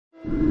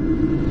All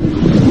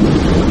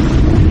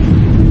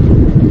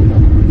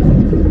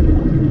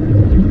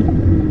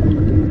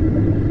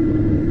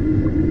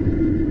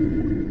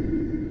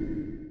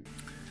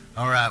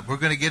right, we're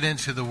going to get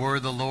into the word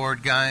of the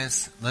Lord,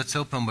 guys. Let's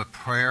open with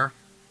prayer.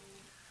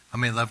 How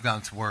many love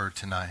God's word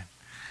tonight?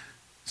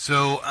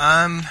 So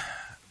I'm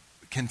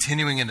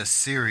continuing in a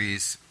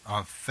series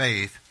on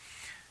faith,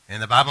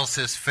 and the Bible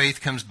says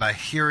faith comes by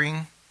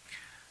hearing.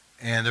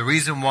 And the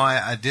reason why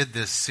I did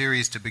this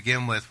series to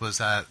begin with was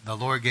the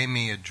Lord gave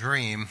me a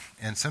dream,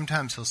 and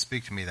sometimes He'll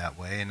speak to me that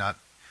way, and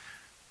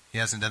He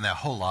hasn't done that a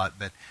whole lot,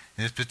 but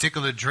in this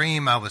particular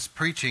dream I was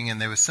preaching,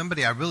 and there was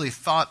somebody I really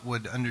thought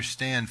would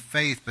understand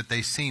faith, but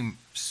they seemed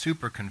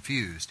super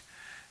confused.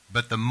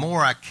 But the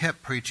more I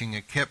kept preaching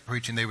and kept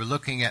preaching, they were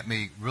looking at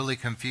me really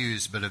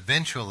confused, but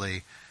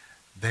eventually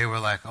they were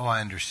like, oh,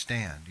 I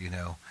understand, you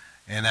know.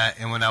 And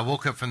when I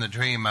woke up from the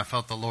dream, I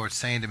felt the Lord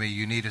saying to me,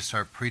 you need to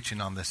start preaching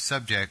on this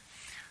subject,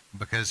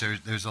 because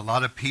there's a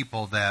lot of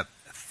people that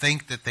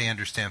think that they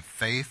understand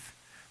faith,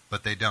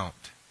 but they don't.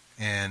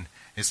 And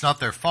it's not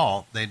their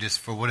fault. They just,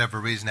 for whatever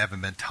reason,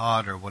 haven't been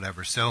taught or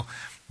whatever. So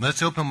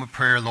let's open with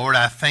prayer. Lord,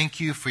 I thank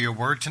you for your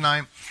word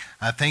tonight.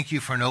 I thank you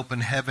for an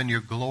open heaven,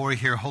 your glory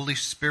here. Holy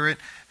Spirit,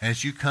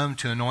 as you come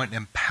to anoint and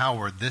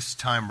empower this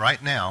time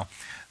right now,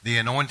 the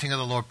anointing of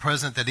the Lord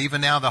present, that even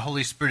now the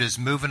Holy Spirit is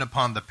moving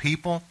upon the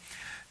people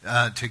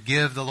to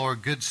give the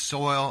Lord good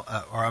soil,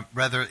 or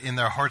rather in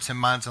their hearts and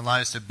minds and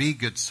lives to be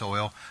good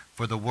soil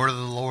for the word of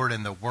the Lord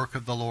and the work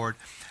of the Lord.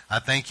 I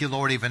thank you,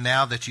 Lord, even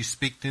now that you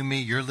speak through me,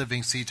 your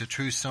living seeds of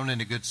truth sown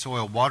into good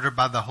soil, watered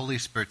by the Holy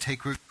Spirit,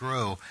 take root,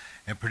 grow,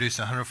 and produce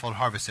 100-fold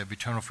harvest of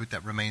eternal fruit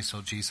that remains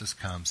till Jesus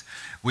comes.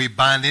 We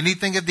bind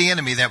anything of the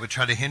enemy that would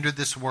try to hinder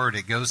this word.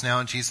 It goes now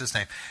in Jesus'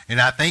 name.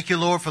 And I thank you,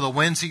 Lord, for the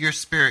winds of your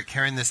Spirit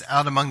carrying this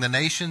out among the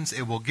nations.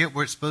 It will get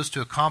where it's supposed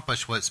to,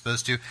 accomplish what it's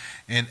supposed to,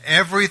 and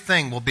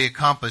everything will be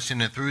accomplished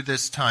in and through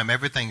this time.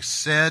 Everything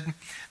said,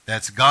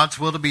 that's God's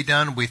will to be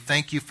done. We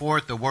thank you for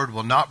it. The word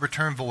will not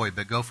return void,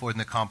 but go forth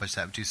and accomplish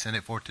that which you sent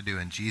it forth to do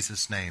in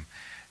Jesus' name.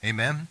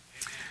 Amen.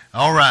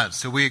 All right,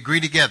 so we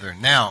agree together.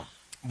 Now,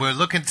 we're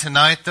looking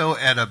tonight, though,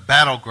 at a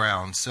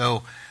battleground.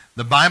 So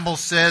the Bible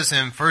says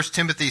in 1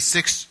 Timothy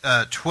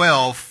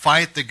 6:12,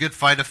 fight the good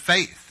fight of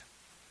faith.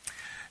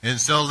 And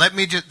so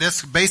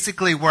this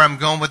basically where I'm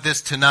going with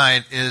this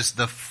tonight is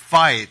the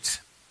fight.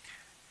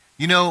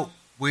 You know,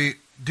 we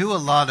do a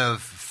lot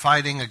of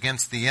fighting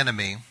against the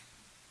enemy,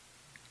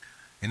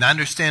 and I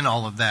understand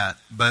all of that,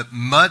 but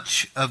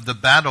much of the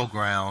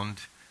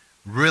battleground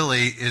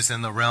really is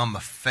in the realm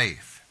of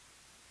faith.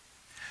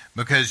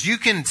 Because you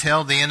can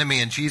tell the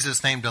enemy in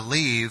Jesus' name to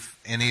leave,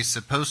 and he's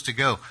supposed to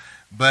go.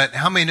 But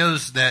how many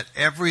knows that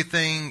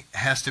everything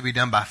has to be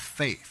done by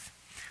faith?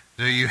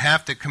 So you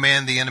have to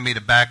command the enemy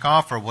to back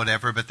off or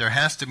whatever, but there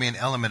has to be an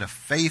element of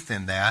faith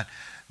in that,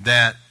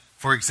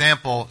 for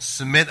example,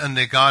 submit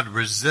unto God,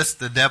 resist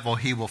the devil,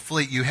 he will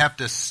flee. You have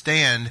to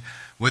stand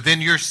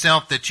within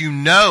yourself that you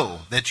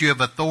know that you have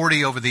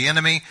authority over the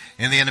enemy,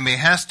 and the enemy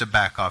has to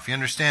back off. You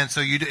understand?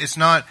 So it's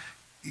not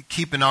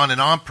keeping on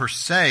and on per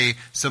se,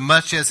 so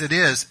much as it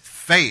is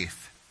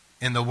faith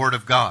in the Word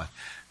of God.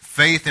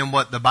 Faith in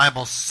what the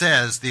Bible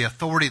says, the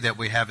authority that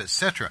we have,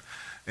 etc.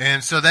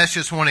 And so that's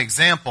just one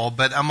example,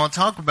 but I'm going to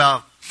talk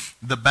about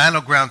the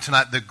battleground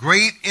tonight. The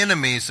great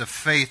enemies of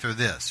faith are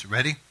this.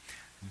 Ready?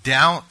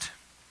 Doubt,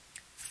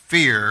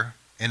 fear,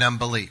 and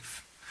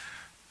unbelief.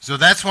 So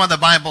that's why the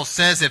Bible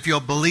says if you'll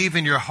believe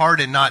in your heart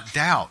and not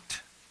doubt.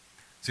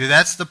 See,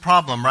 that's the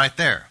problem right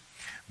there.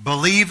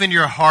 Believe in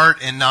your heart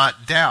and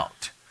not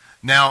doubt.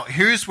 Now,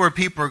 here's where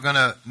people are going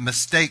to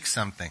mistake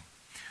something.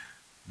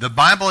 The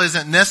Bible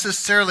isn't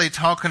necessarily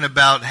talking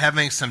about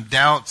having some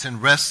doubts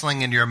and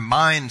wrestling in your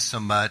mind so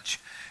much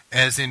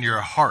as in your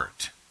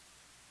heart.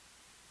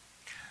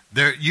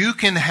 You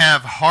can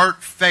have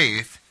heart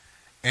faith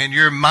and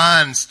your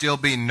mind still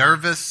be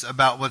nervous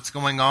about what's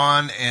going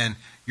on, and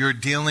you're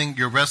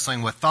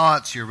wrestling with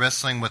thoughts, you're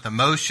wrestling with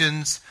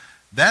emotions.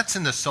 That's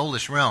in the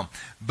soulish realm.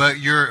 But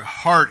your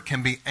heart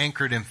can be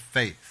anchored in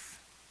faith.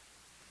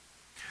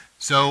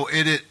 So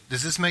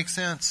does this make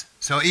sense?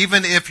 So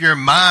even if your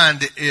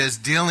mind is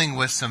dealing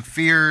with some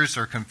fears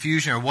or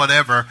confusion or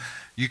whatever,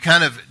 you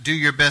kind of do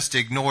your best to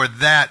ignore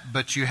that,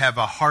 but you have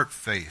a heart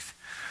faith.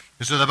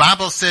 So the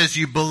Bible says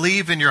you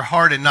believe in your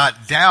heart and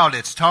not doubt.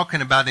 It's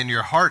talking about in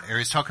your heart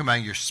area. It's talking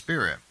about your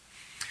spirit.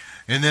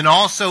 And then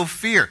also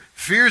fear.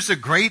 Fear is a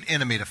great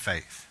enemy to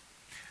faith.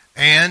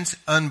 And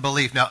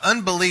unbelief. Now,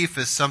 unbelief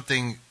is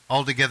something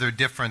altogether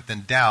different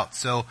than doubt.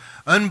 So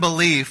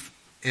unbelief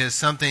is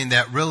something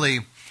that really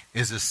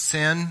is a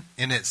sin,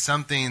 and it's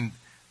something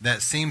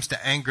that seems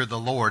to anger the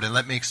Lord. And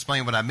let me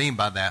explain what I mean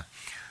by that.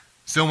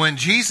 So when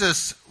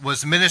Jesus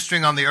was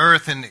ministering on the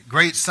earth in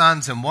great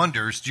signs and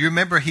wonders, do you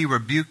remember he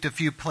rebuked a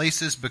few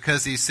places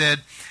because he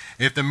said,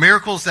 if the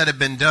miracles that had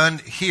been done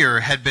here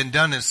had been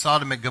done in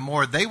Sodom and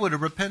Gomorrah, they would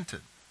have repented.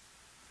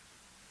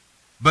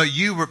 But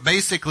you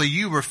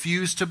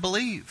refused to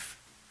believe.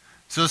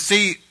 So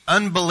see,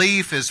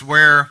 unbelief is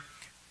where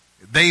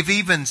they've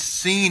even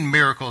seen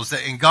miracles,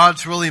 and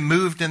God's really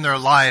moved in their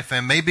life,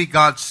 and maybe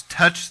God's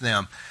touched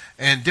them,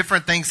 and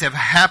different things have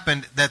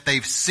happened that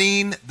they've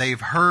seen,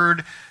 they've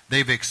heard,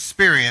 they've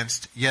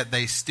experienced, yet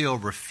they still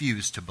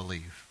refuse to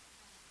believe.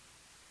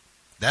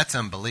 That's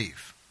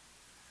unbelief.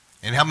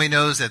 And how many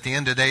knows at the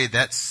end of the day,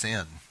 that's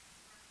sin?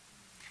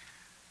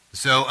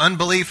 So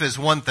unbelief is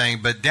one thing,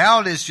 but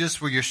doubt is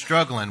just where you're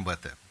struggling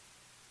with it.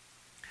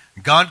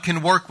 God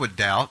can work with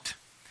doubt,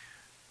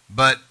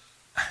 but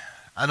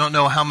I don't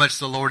know how much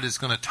the Lord is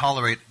going to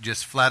tolerate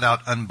just flat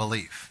out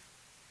unbelief.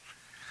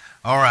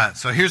 All right,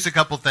 so here's a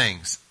couple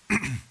things.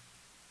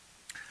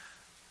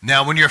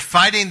 Now, when you're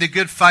fighting the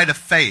good fight of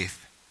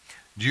faith,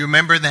 do you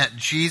remember that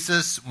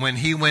Jesus, when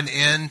he went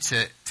in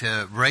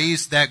to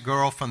raise that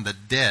girl from the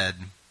dead,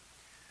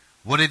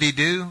 what did he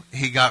do?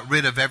 He got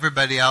rid of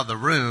everybody out of the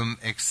room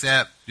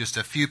except just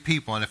a few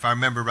people. And if I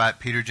remember right,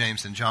 Peter,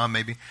 James, and John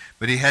maybe.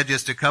 But he had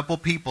just a couple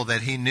people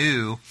that he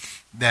knew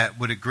that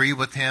would agree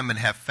with him and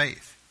have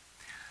faith.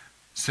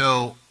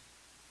 So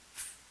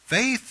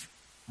faith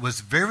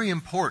was very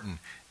important.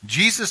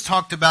 Jesus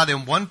talked about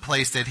in one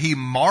place that he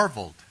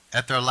marveled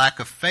at their lack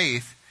of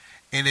faith,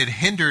 and it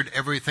hindered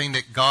everything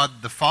that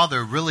God the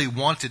Father really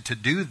wanted to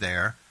do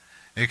there.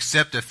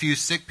 Except a few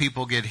sick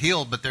people get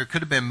healed, but there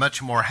could have been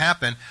much more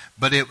happen.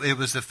 But it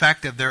was the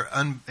fact of their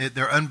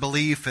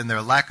unbelief and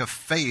their lack of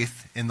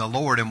faith in the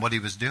Lord and what he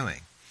was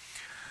doing.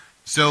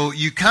 So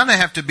you kind of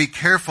have to be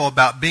careful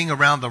about being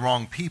around the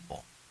wrong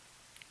people.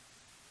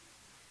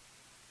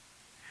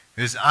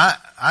 Because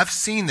I've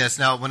seen this.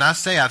 Now, when I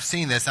say I've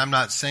seen this, I'm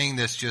not saying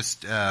this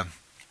just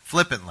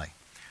flippantly.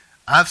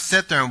 I've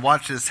sat there and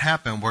watched this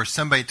happen where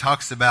somebody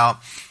talks about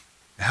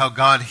how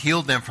God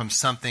healed them from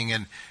something,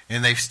 and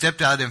they've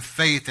stepped out in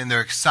faith and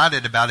they're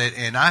excited about it.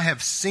 And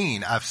I've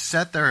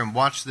sat there and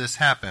watched this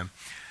happen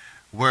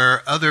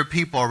where other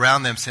people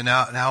around them say,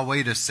 now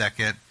wait a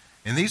second.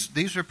 And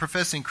these are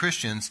professing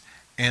Christians,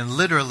 and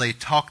literally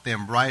talk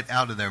them right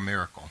out of their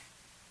miracle.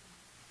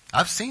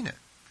 I've seen it.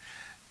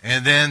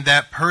 And then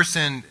that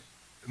person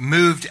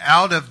moved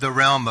out of the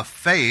realm of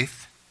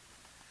faith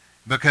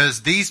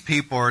because these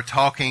people are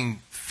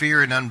talking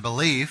fear and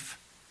unbelief.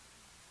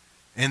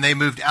 And they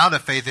moved out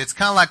of faith. It's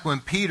kind of like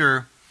when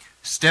Peter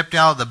stepped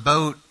out of the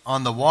boat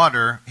on the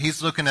water.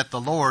 He's looking at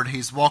the Lord.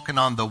 He's walking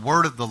on the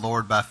word of the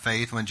Lord by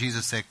faith. When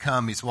Jesus said,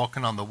 come, he's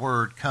walking on the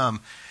word, come.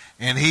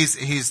 And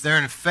he's there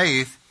in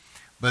faith,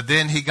 but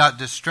then he got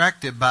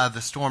distracted by the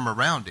storm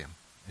around him.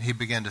 And he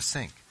began to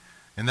sink.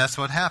 And that's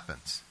what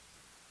happens.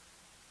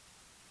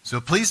 So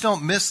please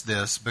don't miss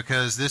this,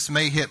 because this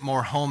may hit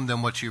more home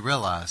than what you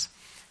realize.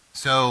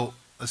 So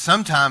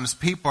sometimes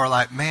people are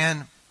like,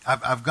 man,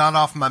 I've gone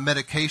off my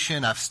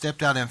medication, I've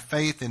stepped out in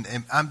faith, and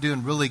I'm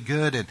doing really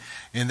good,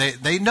 and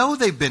they know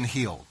they've been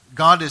healed.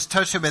 God has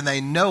touched them and they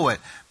know it,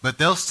 but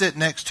they'll sit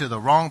next to the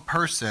wrong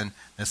person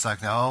that's like,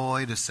 oh,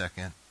 wait a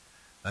second.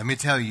 Let me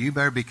tell you, you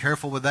better be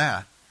careful with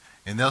that.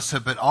 And they'll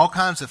put all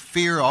kinds of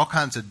fear, all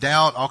kinds of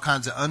doubt, all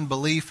kinds of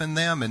unbelief in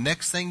them, and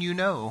next thing you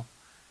know,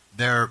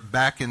 they're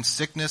back in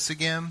sickness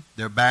again.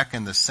 They're back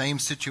in the same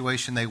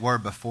situation they were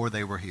before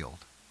they were healed.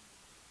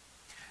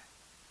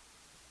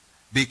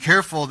 Be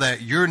careful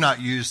that you're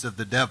not used of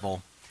the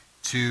devil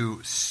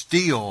to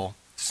steal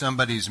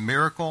somebody's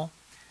miracle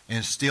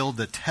and steal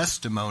the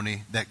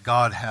testimony that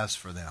God has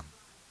for them.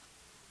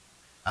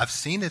 I've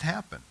seen it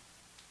happen.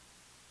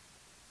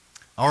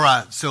 All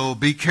right, so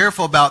be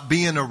careful about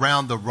being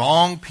around the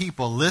wrong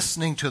people,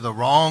 listening to the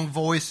wrong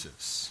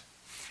voices.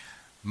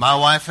 My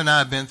wife and I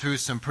have been through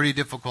some pretty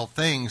difficult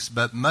things,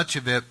 but much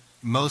of it,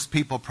 most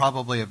people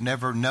probably have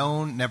never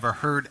known, never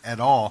heard at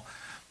all,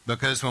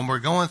 because when we're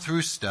going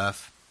through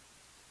stuff,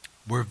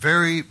 we're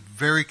very,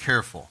 very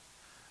careful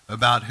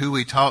about who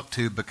we talk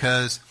to,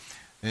 because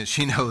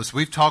she knows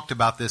we've talked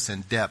about this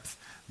in depth,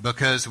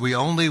 because we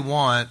only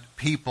want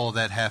people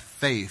that have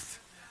faith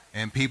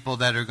and people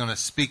that are going to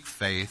speak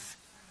faith.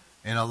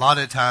 And a lot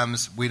of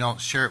times we don't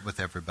share it with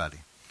everybody.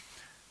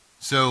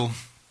 So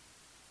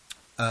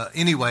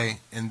anyway,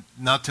 and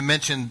not to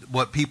mention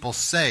what people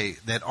say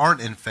that aren't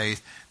in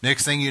faith,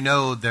 next thing you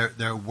know,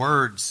 their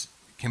words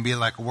can be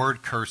like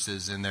word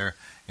curses, and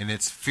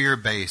it's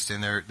fear-based,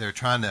 and they're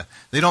trying to,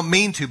 they don't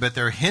mean to, but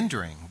they're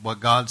hindering what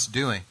God's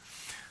doing.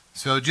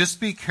 So just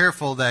be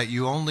careful that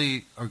you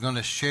only are going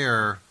to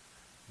share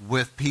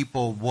with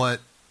people what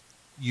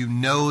you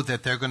know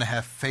that they're going to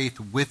have faith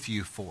with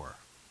you for.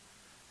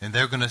 And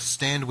they're going to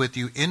stand with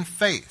you in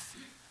faith,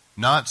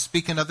 not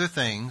speaking other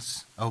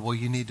things. Oh, well,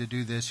 you need to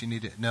do this, you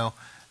need to. No,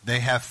 they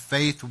have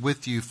faith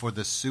with you for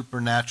the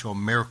supernatural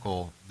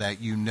miracle that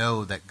you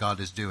know that God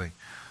is doing.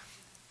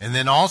 And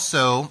then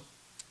also,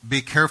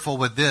 be careful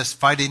with this,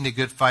 fighting the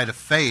good fight of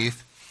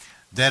faith,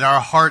 that our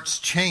hearts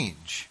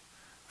change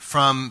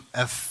from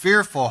a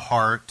fearful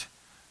heart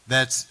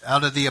that's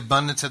out of the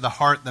abundance of the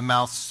heart the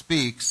mouth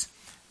speaks,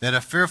 that a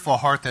fearful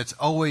heart that's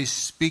always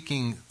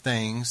speaking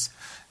things.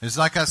 It's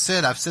like I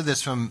said, I've said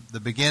this from the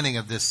beginning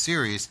of this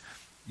series,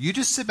 you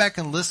just sit back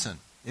and listen.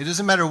 It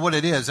doesn't matter what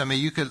it is. I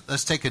mean,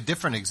 let's take a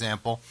different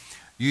example.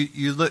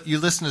 You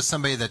listen to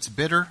somebody that's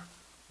bitter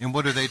And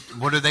what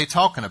are they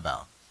talking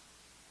about?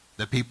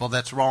 The people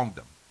that's wronged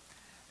them.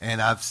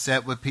 And I've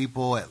sat with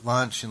people at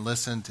lunch and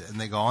listened,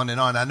 and they go on and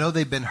on. I know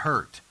they've been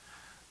hurt,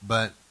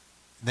 but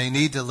they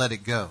need to let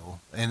it go.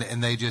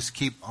 And they just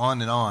keep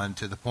on and on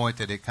to the point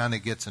that it kind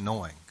of gets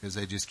annoying because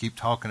they just keep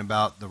talking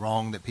about the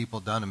wrong that people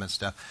done them and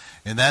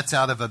stuff. And that's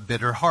out of a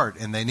bitter heart.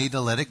 And they need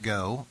to let it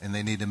go, and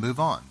they need to move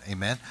on.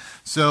 Amen?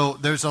 So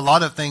there's a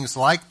lot of things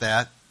like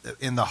that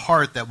in the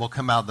heart that will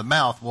come out of the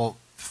mouth. Well,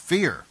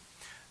 fear.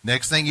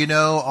 Next thing you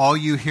know, all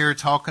you hear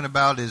talking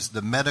about is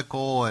the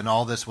medical and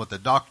all this, what the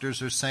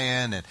doctors are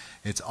saying. And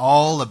it's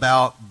all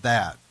about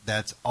that.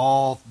 That's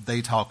all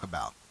they talk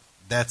about.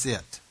 That's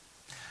it.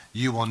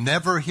 You will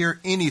never hear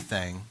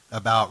anything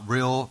about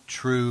real,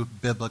 true,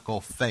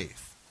 biblical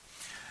faith.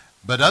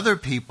 But other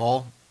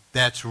people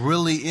that's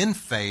really in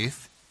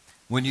faith,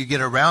 when you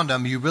get around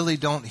them, you really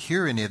don't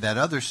hear any of that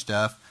other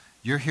stuff.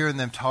 You're hearing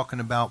them talking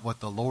about what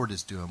the Lord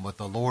is doing, what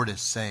the Lord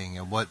is saying,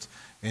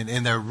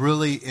 and they're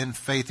really in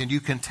faith. And you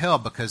can tell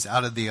because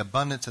out of the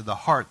abundance of the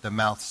heart, the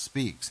mouth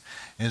speaks.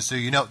 And so,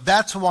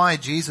 that's why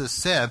Jesus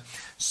said,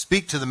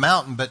 speak to the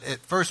mountain. But at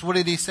first, what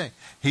did he say?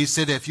 He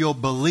said, if you'll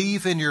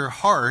believe in your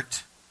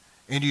heart,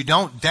 and you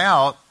don't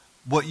doubt,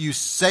 what you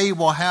say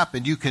will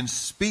happen. You can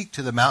speak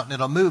to the mountain,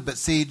 it'll move. But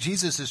see,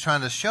 Jesus is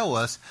trying to show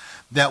us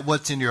that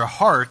what's in your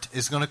heart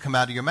is going to come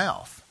out of your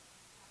mouth.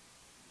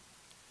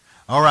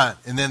 All right,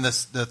 and then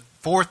the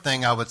fourth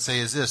thing I would say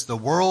is this. The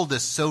world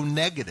is so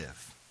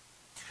negative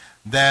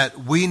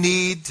that we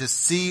need to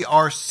see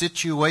our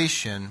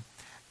situation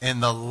in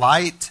the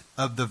light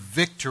of the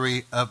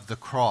victory of the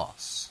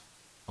cross.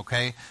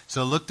 Okay?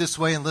 So look this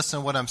way and listen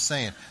to what I'm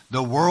saying.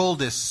 The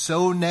world is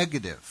so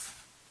negative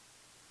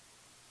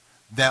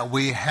that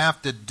we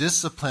have to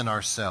discipline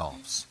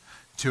ourselves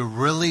to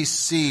really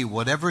see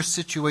whatever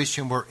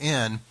situation we're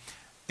in,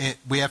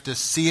 we have to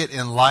see it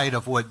in light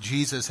of what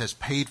Jesus has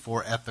paid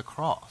for at the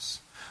cross.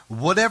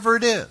 Whatever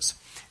it is.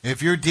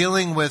 If you're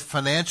dealing with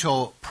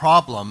financial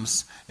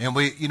problems, and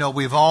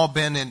we've all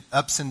been in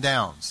ups and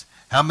downs.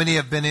 How many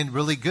have been in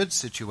really good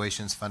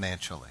situations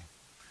financially?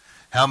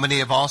 How many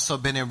have also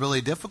been in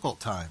really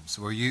difficult times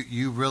where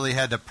you really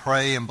had to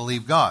pray and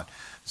believe God?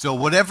 So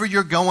whatever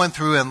you're going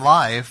through in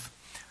life,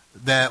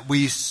 that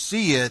we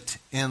see it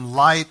in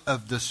light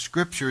of the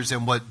scriptures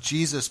and what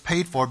Jesus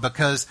paid for,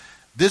 because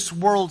this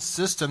world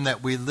system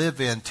that we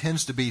live in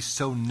tends to be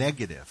so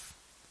negative.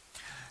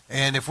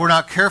 And if we're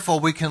not careful,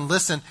 we can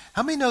listen.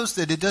 How many knows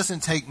that it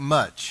doesn't take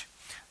much?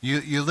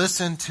 You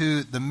listen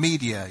to the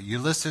media, you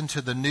listen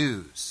to the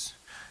news,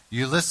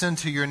 you listen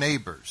to your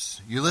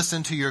neighbors, you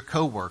listen to your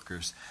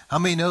coworkers. How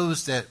many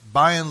knows that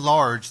by and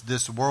large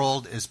this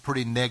world is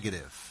pretty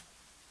negative?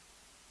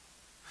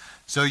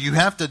 So you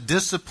have to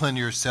discipline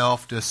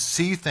yourself to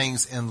see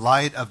things in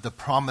light of the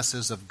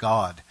promises of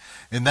God.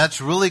 And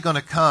that's really going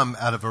to come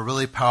out of a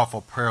really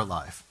powerful prayer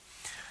life.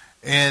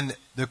 And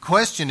the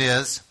question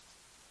is,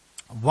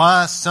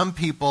 why some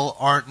people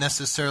aren't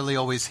necessarily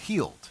always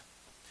healed.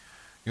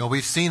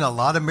 We've seen a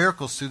lot of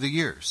miracles through the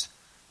years.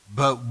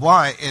 But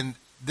why? And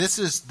this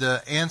is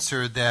the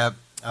answer that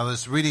I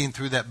was reading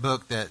through that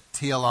book that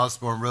T.L.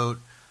 Osborne wrote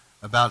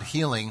about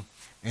healing.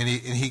 And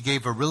he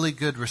gave a really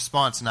good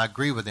response, and I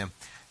agree with him.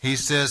 He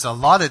says a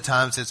lot of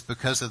times it's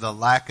because of the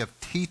lack of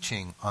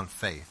teaching on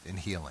faith and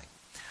healing.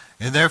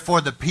 And therefore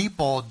the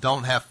people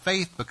don't have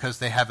faith because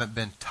they haven't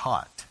been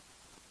taught.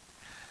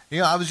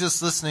 I was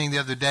just listening the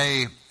other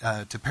day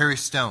to Perry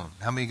Stone.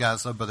 How many of you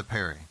guys love Brother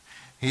Perry?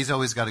 He's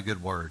always got a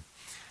good word.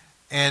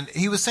 And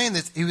he was saying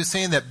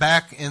that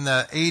back in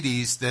the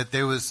 80s that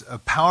there was a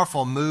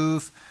powerful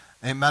move,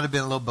 and it might have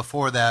been a little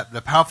before that, but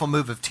a powerful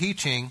move of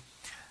teaching.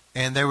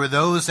 And there were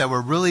those that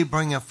were really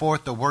bringing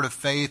forth the word of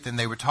faith, and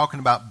they were talking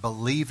about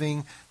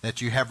believing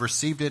that you have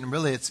received it. And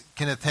really, it's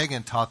Kenneth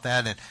Hagin taught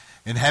that,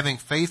 and having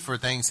faith for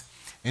things.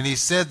 And he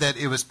said that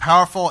it was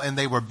powerful, and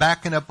they were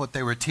backing up what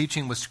they were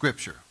teaching with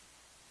Scripture.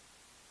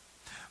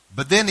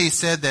 But then he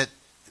said that,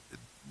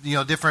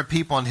 different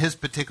people in his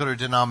particular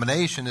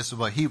denomination, this is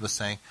what he was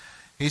saying,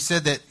 he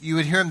said that you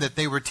would hear them that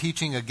they were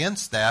teaching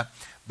against that,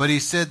 but he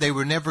said they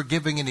were never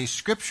giving any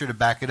Scripture to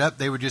back it up.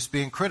 They were just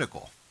being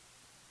critical.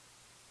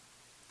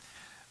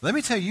 Let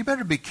me tell you, you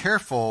better be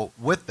careful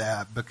with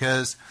that,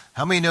 because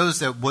how many knows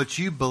that what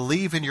you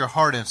believe in your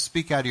heart and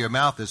speak out of your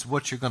mouth is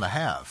what you're going to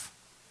have?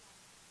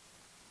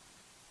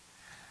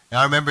 And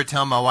I remember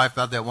telling my wife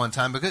about that one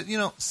time, because,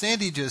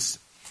 Sandy just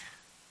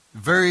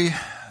very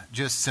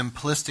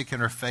simplistic in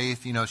her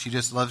faith. She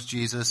just loves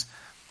Jesus.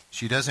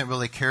 She doesn't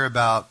really care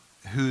about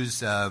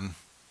who's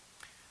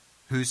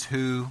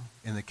who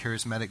in the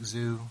charismatic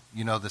zoo.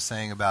 The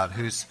saying about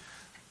who's...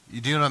 You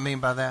do know what I mean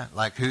by that?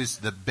 Like who's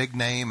the big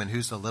name and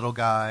who's the little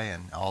guy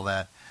and all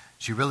that.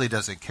 She really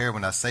doesn't care.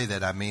 When I say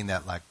that, I mean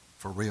that like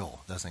for real,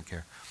 doesn't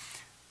care.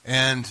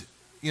 And,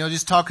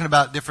 just talking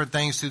about different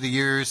things through the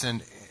years.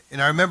 And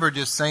I remember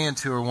just saying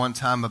to her one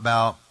time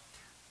about,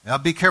 now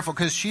be careful,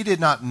 because she did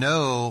not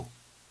know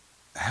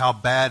how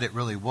bad it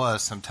really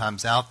was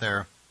sometimes out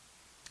there.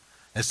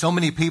 And so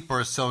many people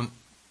are so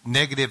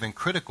negative and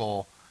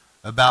critical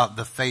about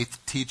the faith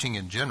teaching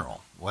in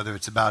general. whether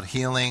it's about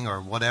healing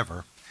or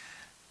whatever.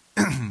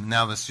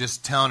 Now I was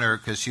just telling her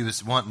because she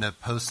was wanting to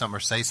post something or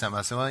say something.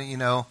 I said,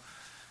 well,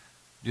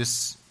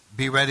 just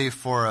be ready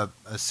for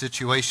a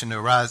situation to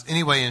arise.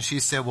 Anyway, and she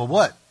said, well,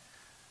 what?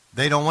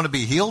 They don't want to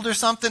be healed or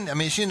something? I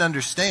mean, she didn't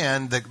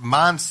understand the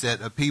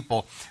mindset of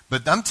people.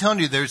 But I'm telling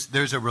you,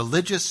 there's a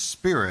religious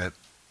spirit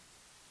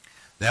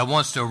that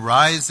wants to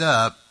rise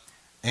up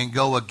and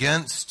go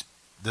against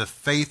the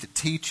faith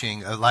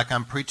teaching, like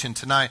I'm preaching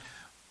tonight.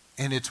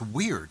 And it's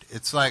weird.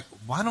 It's like,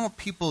 why don't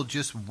people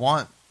just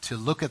want to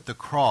look at the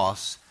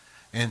cross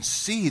and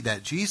see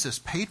that Jesus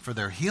paid for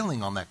their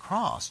healing on that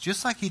cross,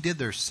 just like he did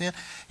their sin.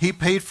 He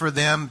paid for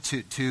them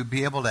to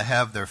be able to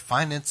have their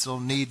financial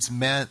needs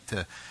met.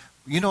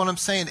 You know what I'm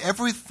saying?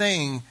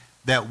 Everything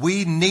that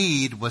we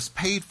need was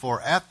paid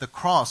for at the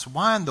cross.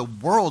 Why in the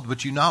world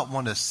would you not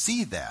want to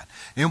see that?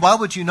 And why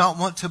would you not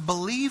want to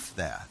believe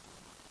that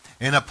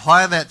and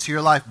apply that to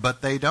your life?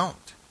 But they don't.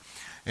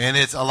 And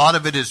a lot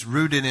of it is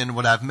rooted in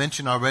what I've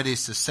mentioned already,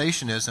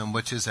 cessationism,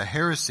 which is a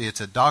heresy.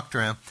 It's a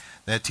doctrine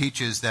that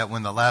teaches that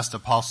when the last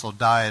apostle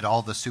died,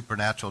 all the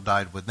supernatural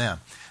died with them.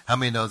 How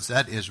many knows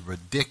that is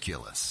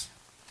ridiculous?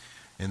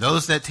 And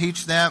those that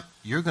teach that,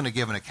 you're going to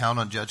give an account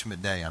on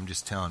Judgment Day. I'm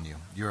just telling you.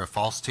 You're a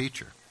false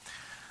teacher.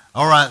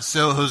 All right,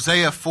 so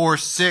Hosea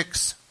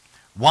 4:6.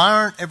 Why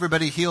aren't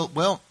everybody healed?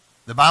 Well,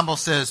 the Bible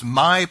says,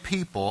 my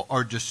people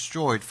are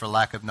destroyed for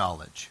lack of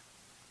knowledge.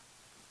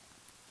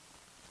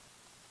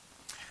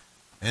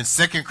 In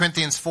 2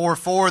 Corinthians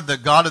 4:4, the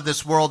God of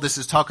this world, this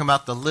is talking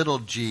about the little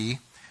g.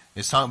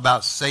 It's talking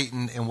about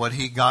Satan and what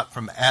he got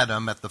from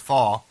Adam at the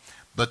fall.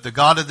 But the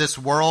God of this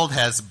world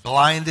has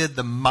blinded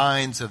the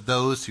minds of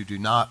those who do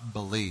not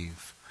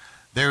believe.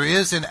 There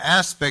is an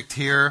aspect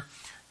here,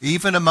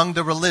 even among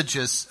the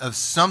religious, of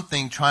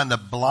something trying to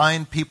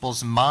blind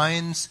people's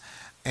minds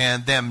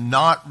and them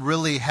not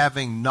really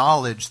having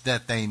knowledge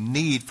that they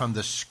need from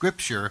the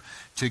Scripture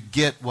to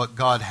get what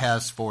God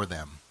has for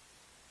them.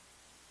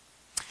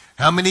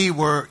 How many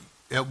were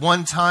at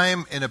one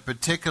time in a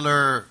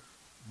particular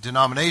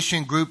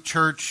denomination, group,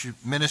 church,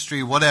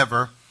 ministry,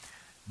 whatever,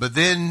 but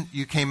then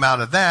you came out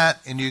of that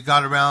and you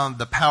got around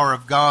the power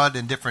of God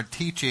and different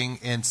teaching,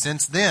 and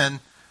since then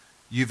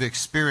you've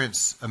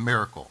experienced a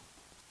miracle?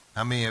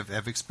 How many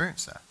have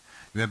experienced that?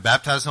 You've been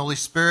baptized in the Holy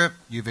Spirit,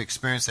 you've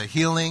experienced a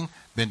healing,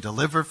 been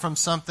delivered from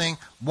something.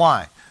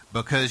 Why?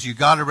 Because you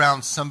got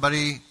around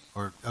somebody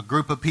or a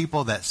group of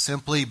people that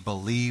simply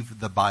believe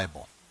the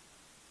Bible.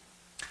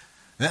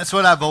 And that's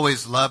what I've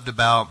always loved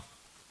about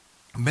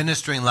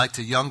ministering like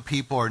to young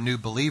people or new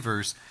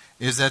believers,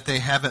 is that they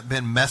haven't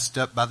been messed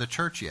up by the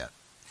church yet.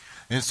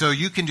 And so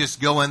you can just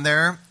go in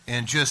there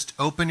and just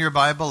open your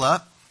Bible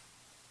up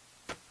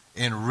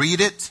and read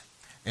it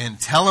and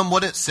tell them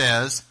what it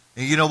says.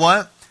 And you know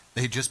what?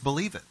 They just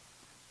believe it.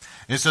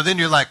 And so then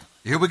you're like,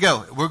 here we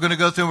go. We're going to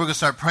go through and we're going to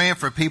start praying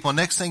for people.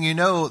 Next thing you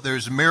know,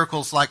 there's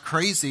miracles like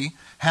crazy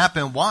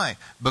happen. Why?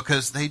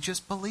 Because they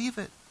just believe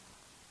it.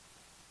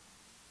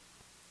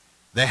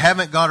 They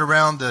haven't got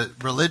around the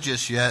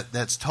religious yet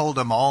that's told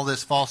them all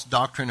this false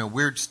doctrine and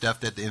weird stuff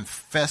that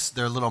infests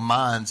their little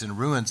minds and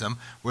ruins them,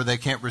 where they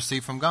can't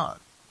receive from God.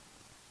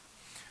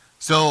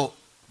 So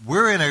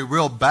we're in a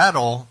real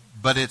battle,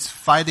 but it's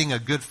fighting a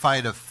good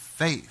fight of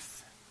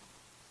faith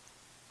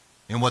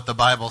in what the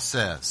Bible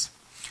says.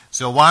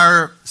 So why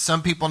are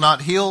some people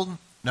not healed?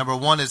 Number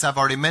one, as I've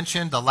already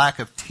mentioned, the lack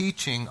of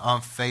teaching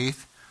on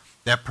faith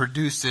that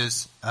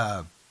produces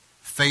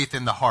faith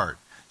in the heart.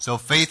 So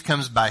faith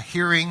comes by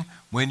hearing.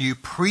 When you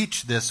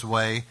preach this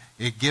way,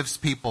 it gives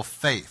people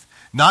faith.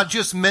 Not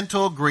just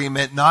mental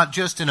agreement, not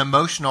just an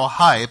emotional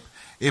hype.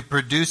 It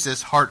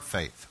produces heart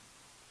faith.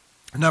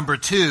 Number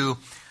two,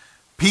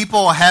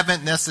 people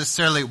haven't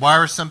necessarily, why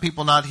are some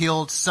people not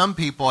healed? Some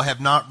people have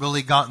not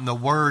really gotten the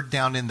word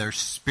down in their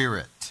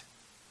spirit.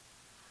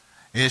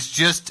 It's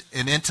just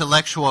an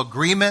intellectual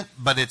agreement,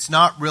 but it's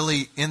not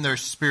really in their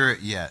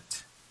spirit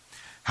yet.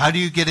 How do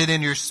you get it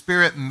in your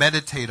spirit?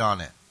 Meditate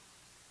on it.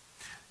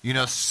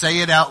 Say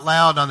it out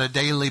loud on a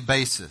daily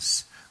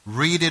basis.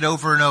 Read it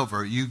over and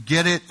over. You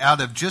get it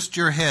out of just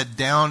your head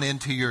down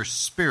into your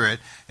spirit,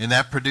 and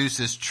that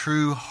produces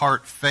true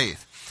heart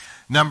faith.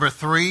 Number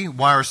three,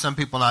 why are some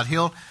people not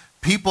healed?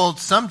 People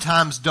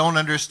sometimes don't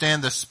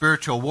understand the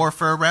spiritual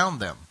warfare around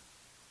them.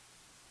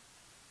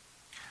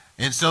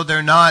 And so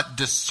they're not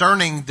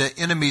discerning the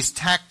enemy's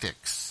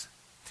tactics.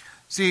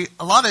 See,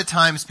 a lot of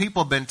times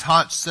people have been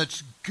taught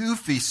such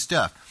goofy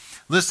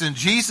stuff. Listen,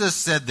 Jesus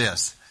said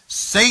this: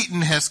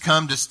 Satan has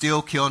come to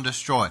steal, kill, and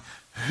destroy.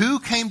 Who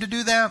came to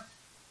do that?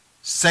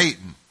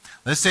 Satan.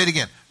 Let's say it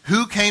again.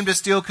 Who came to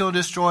steal, kill, and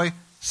destroy?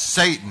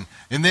 Satan.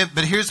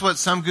 But here's what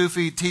some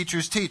goofy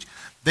teachers teach.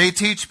 They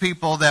teach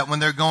people that when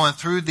they're going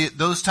through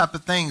those type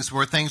of things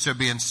where things are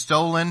being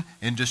stolen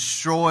and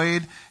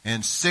destroyed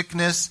and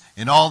sickness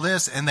and all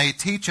this, and they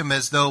teach them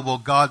as though, well,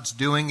 God's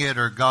doing it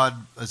or God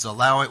is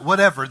allowing it,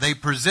 whatever. They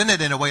present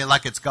it in a way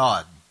like it's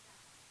God.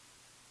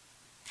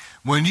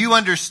 When you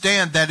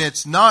understand that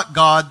it's not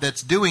God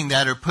that's doing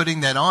that or putting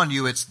that on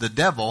you, it's the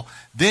devil,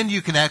 then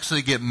you can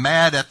actually get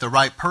mad at the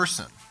right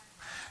person.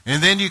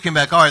 And then you can be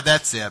like, all right,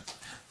 that's it.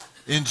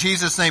 In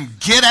Jesus' name,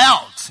 get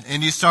out.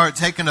 And you start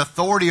taking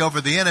authority over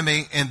the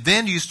enemy, and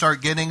then you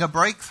start getting a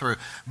breakthrough.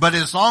 But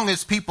as long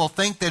as people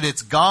think that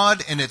it's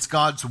God and it's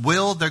God's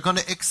will, they're going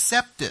to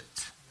accept it.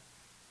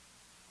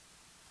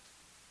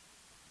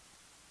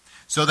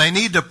 So they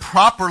need to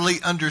properly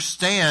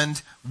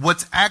understand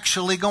what's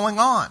actually going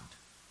on.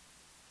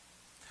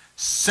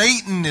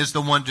 Satan is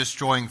the one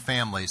destroying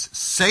families.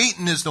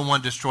 Satan is the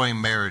one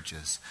destroying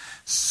marriages.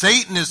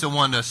 Satan is the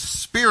one, the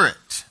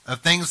spirit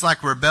of things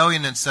like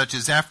rebellion and such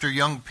is after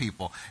young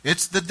people.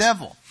 It's the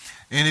devil.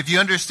 And if you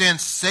understand,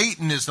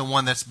 Satan is the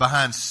one that's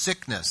behind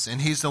sickness,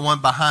 and he's the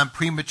one behind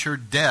premature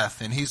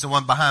death, and he's the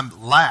one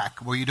behind lack,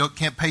 where you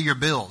can't pay your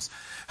bills.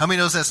 How many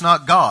knows that's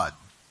not God?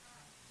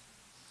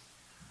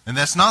 And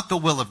that's not the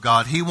will of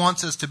God. He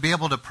wants us to be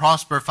able to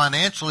prosper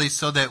financially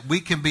so that we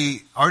can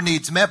be our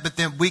needs met, but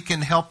then we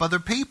can help other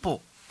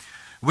people.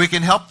 We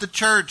can help the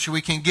church.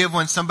 We can give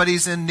when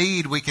somebody's in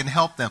need. We can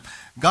help them.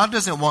 God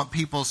doesn't want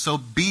people so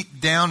beat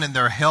down in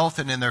their health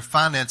and in their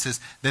finances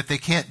that they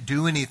can't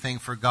do anything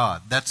for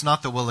God. That's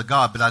not the will of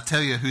God. But I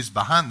tell you who's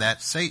behind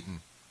that,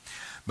 Satan.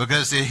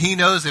 Because he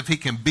knows if he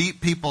can beat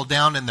people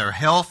down in their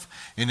health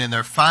and in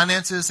their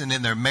finances and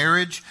in their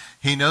marriage,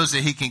 he knows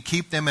that he can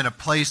keep them in a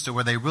place to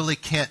where they really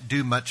can't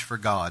do much for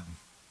God.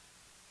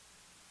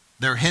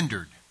 They're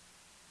hindered.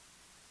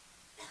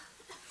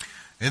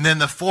 And then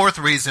the fourth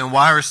reason,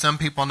 why are some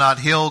people not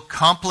healed?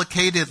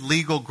 Complicated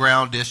legal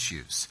ground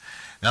issues.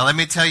 Now let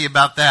me tell you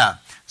about that.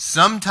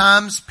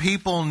 Sometimes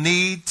people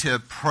need to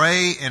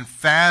pray and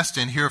fast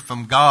and hear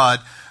from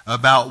God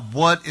about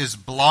what is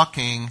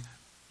blocking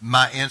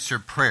my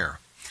answered prayer.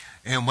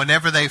 And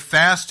whenever they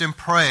fast and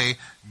pray,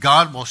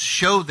 God will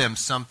show them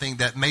something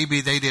that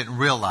maybe they didn't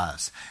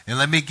realize. And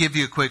let me give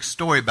you a quick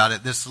story about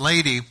it. This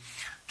lady,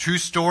 true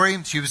story,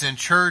 she was in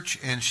church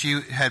and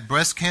she had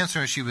breast cancer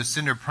and she was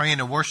sitting there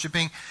praying and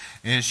worshiping.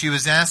 And she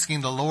was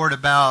asking the Lord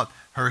about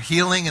her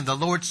healing, and the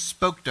Lord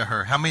spoke to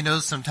her. How many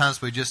knows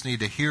sometimes we just need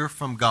to hear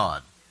from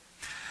God?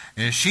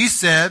 And she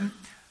said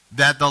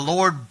that the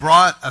Lord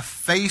brought a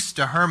face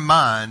to her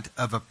mind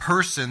of a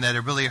person that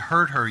had really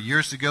hurt her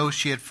years ago.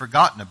 She had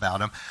forgotten about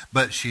him,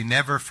 but she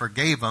never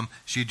forgave him.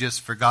 She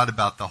just forgot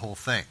about the whole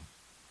thing.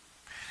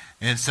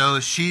 And so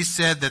she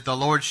said that the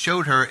Lord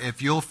showed her,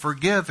 if you'll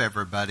forgive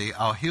everybody,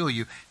 I'll heal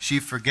you. She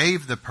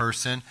forgave the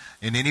person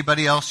and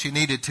anybody else she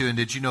needed to. And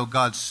did you know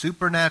God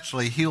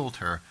supernaturally healed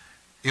her?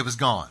 It was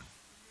gone.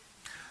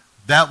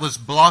 That was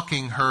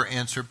blocking her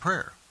answered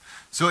prayer.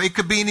 So it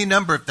could be any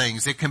number of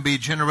things. It can be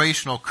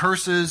generational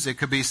curses. It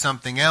could be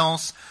something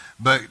else.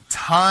 But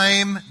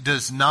time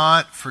does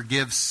not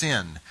forgive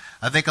sin.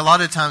 I think a lot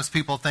of times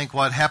people think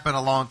what happened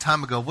a long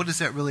time ago, what does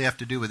that really have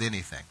to do with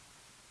anything?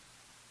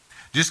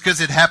 Just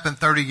because it happened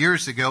 30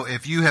 years ago,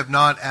 if you have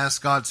not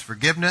asked God's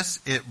forgiveness,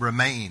 it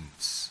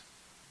remains.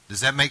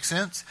 Does that make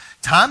sense?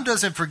 Time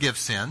doesn't forgive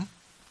sin.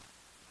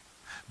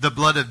 The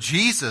blood of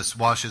Jesus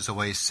washes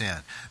away sin.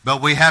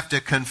 But we have to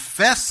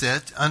confess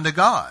it unto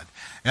God.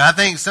 And I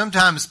think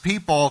sometimes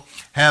people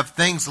have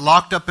things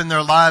locked up in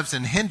their lives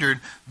and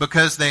hindered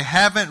because they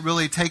haven't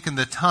really taken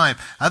the time.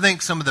 I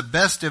think some of the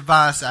best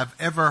advice I've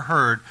ever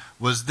heard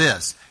was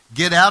this.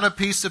 Get out a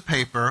piece of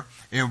paper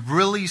and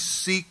really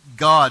seek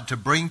God to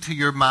bring to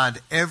your mind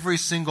every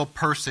single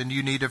person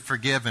you need to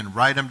forgive and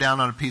write them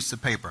down on a piece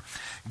of paper.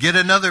 Get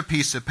another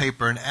piece of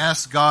paper and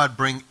ask God,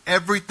 bring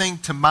everything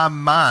to my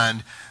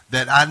mind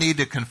that I need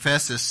to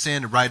confess as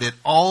sin. Write it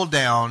all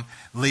down,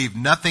 leave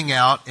nothing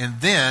out, and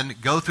then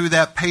go through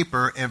that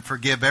paper and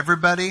forgive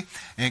everybody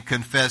and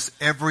confess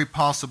every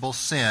possible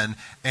sin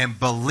and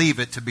believe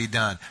it to be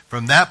done.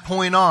 From that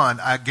point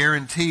on, I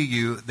guarantee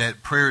you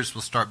that prayers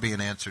will start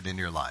being answered in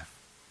your life.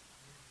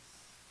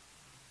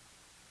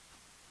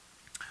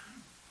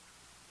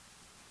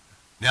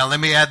 Now let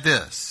me add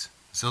this.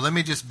 So let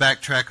me just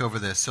backtrack over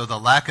this. So the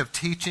lack of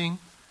teaching,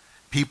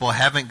 people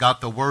haven't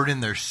got the word in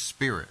their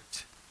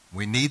spirit.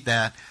 We need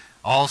that.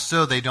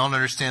 Also, they don't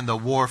understand the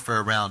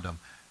warfare around them.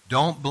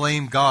 Don't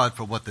blame God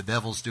for what the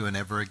devil's doing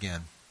ever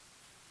again.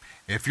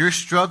 If you're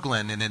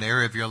struggling in an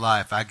area of your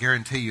life, I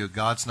guarantee you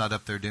God's not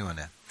up there doing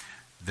it.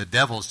 The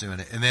devil's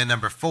doing it. And then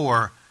number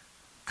 4,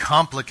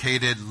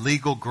 complicated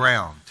legal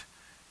ground.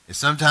 And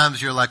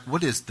sometimes you're like,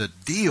 what is the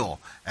deal?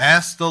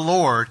 Ask the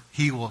Lord.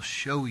 He will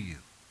show you.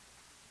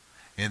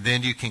 And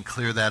then you can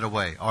clear that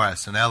away. All right,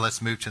 so now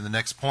let's move to the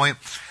next point.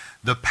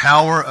 The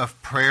power of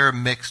prayer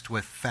mixed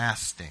with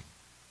fasting.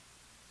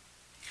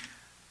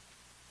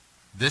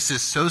 This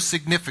is so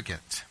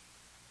significant.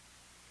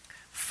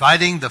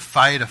 Fighting the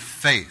fight of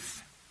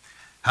faith.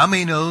 How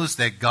many knows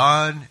that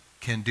God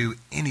can do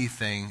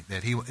anything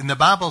that He... And the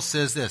Bible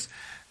says this,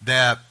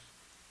 that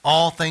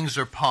all things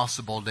are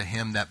possible to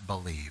him that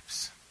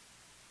believes.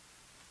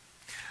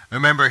 I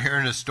remember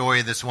hearing a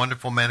story of this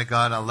wonderful man of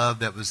God I love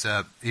that was,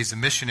 he's a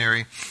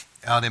missionary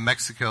out in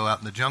Mexico, out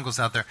in the jungles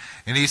out there.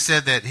 And he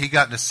said that he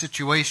got in a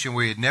situation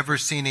where he had never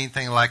seen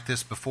anything like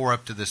this before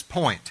up to this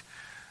point.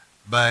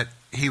 But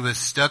he was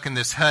stuck in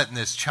this hut and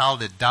this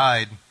child had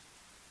died.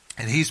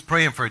 And he's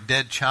praying for a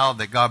dead child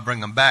that God bring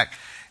him back.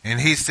 And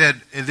he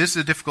said, this is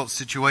a difficult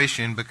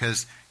situation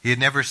because he had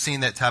never seen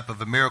that type of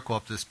a miracle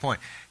up to this point.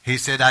 He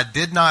said, I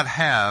did not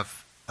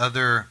have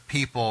other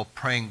people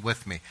praying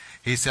with me.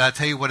 He said, I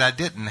tell you what I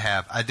didn't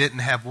have. I didn't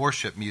have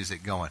worship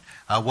music going.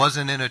 I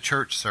wasn't in a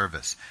church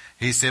service.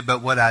 He said,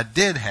 but what I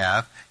did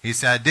have, he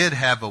said, I did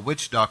have a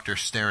witch doctor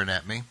staring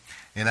at me,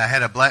 and I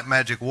had a black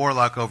magic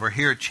warlock over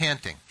here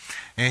chanting.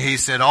 And he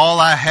said, all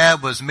I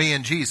had was me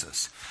and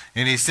Jesus.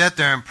 And he sat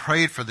there and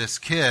prayed for this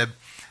kid,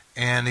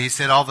 and he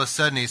said all of a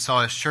sudden he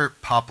saw his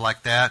shirt pop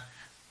like that,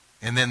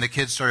 and then the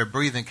kid started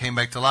breathing, came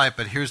back to life.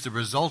 But here's the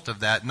result of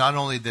that. Not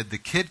only did the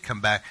kid come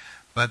back,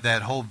 but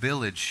that whole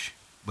village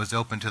was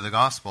open to the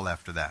gospel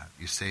after that,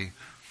 you see.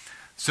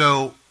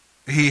 So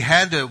he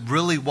had to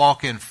really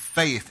walk in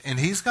faith, and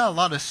he's got a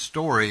lot of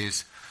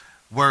stories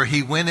where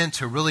he went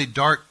into really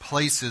dark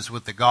places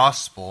with the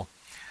gospel,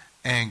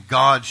 and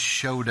God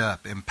showed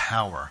up in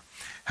power.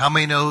 How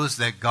many knows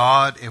that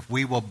God, if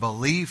we will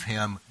believe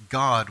him,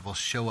 God will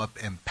show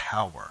up in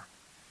power?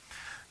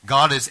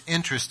 God is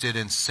interested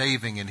in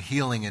saving and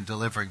healing and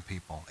delivering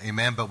people.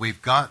 Amen. But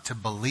we've got to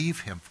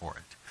believe him for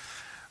it.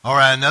 All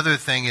right, another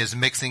thing is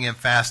mixing and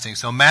fasting.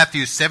 So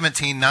Matthew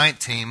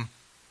 17:19.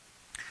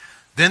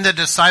 Then the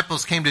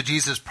disciples came to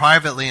Jesus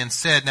privately and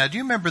said, now do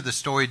you remember the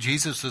story?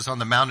 Jesus was on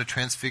the Mount of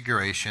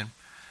Transfiguration.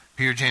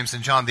 Peter, James,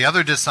 and John. The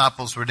other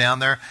disciples were down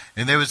there,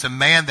 and there was a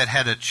man that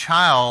had a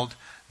child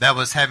that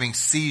was having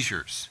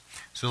seizures.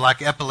 So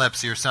like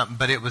epilepsy or something,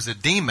 but it was a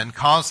demon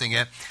causing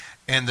it.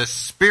 And the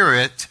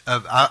spirit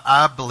of,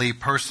 I believe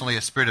personally,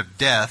 a spirit of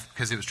death,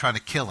 because it was trying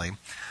to kill him.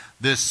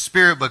 This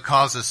spirit would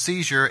cause a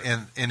seizure,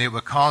 and it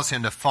would cause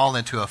him to fall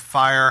into a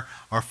fire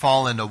or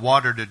fall into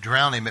water to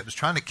drown him. It was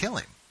trying to kill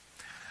him.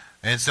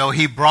 And so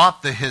he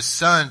brought his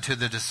son to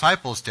the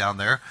disciples down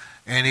there,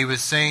 and he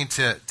was saying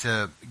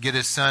to get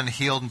his son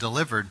healed and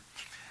delivered.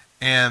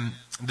 And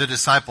the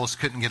disciples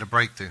couldn't get a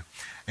breakthrough.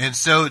 And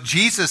so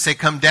Jesus had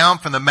come down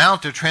from the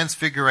Mount of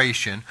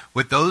Transfiguration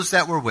with those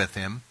that were with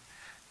him,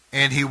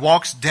 and he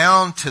walks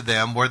down to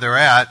them where they're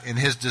at, and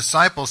his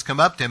disciples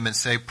come up to him and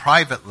say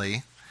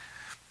privately,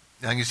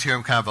 I can just hear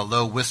him kind of a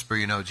low whisper,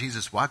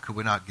 Jesus, why could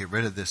we not get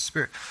rid of this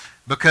spirit?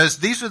 Because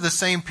these are the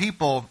same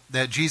people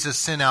that Jesus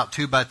sent out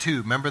 2 by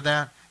 2. Remember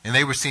that? And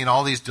they were seeing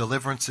all these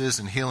deliverances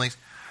and healings.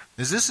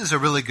 This is a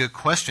really good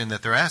question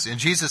that they're asking.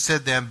 And Jesus said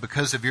to them,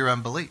 because of your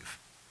unbelief.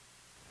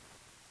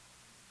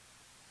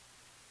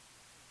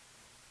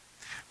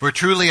 For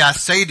truly I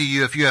say to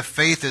you, if you have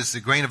faith as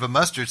the grain of a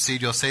mustard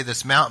seed, you'll say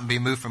this mountain be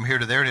moved from here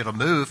to there, and it'll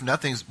move.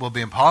 Nothing will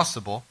be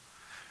impossible.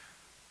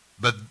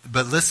 But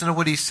listen to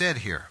what he said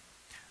here.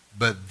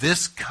 But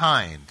this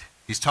kind,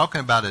 he's talking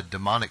about a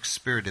demonic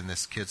spirit in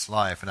this kid's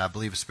life, and I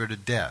believe a spirit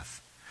of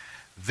death.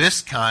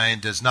 This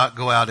kind does not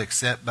go out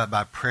except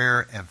by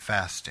prayer and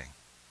fasting.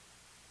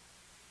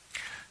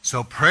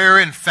 So prayer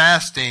and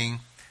fasting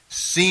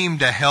seem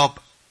to help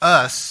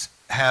us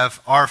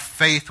have our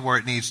faith where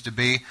it needs to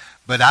be.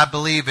 But I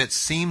believe it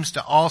seems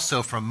to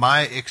also, from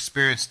my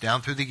experience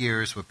down through the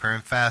years with prayer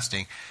and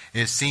fasting,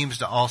 it seems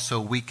to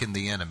also weaken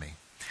the enemy.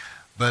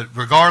 But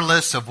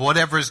regardless of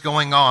whatever is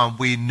going on,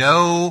 we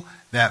know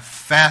that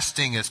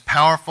fasting is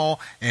powerful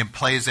and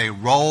plays a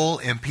role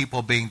in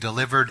people being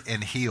delivered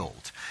and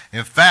healed.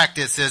 In fact,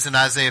 it says in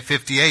Isaiah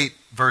 58,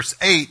 verse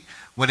 8,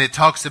 when it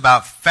talks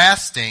about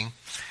fasting,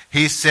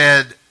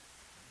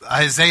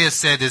 Isaiah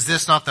said, is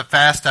this not the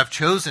fast I've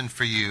chosen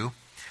for you?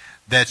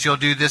 That you'll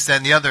do this, that,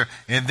 and the other.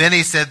 And then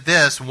he said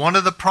this, one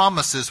of the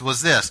promises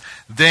was this,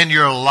 then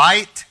your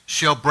light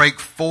shall break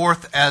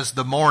forth as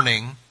the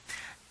morning,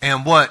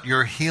 and what?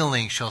 Your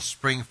healing shall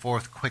spring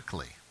forth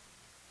quickly.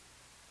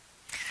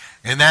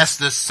 And that's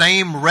the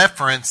same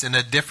reference in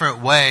a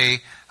different way,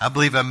 I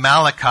believe in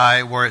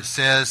Malachi, where it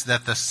says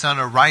that the Son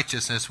of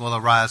Righteousness will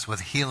arise with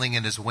healing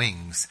in his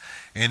wings.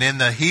 And in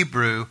the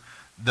Hebrew,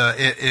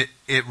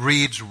 it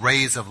reads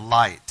rays of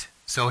light.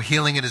 So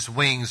healing in his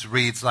wings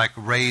reads like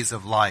rays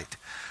of light.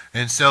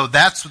 And so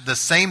that's the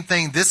same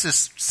thing this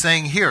is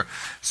saying here.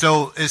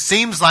 So it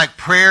seems like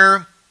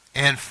prayer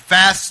and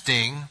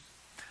fasting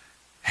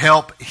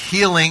help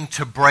healing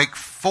to break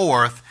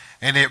forth,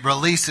 and it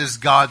releases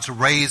God's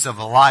rays of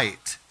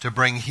light to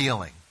bring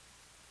healing.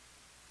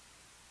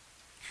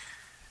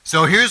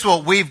 So here's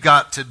what we've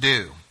got to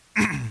do.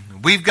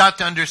 We've got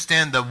to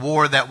understand the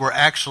war that we're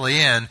actually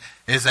in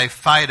is a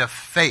fight of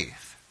faith.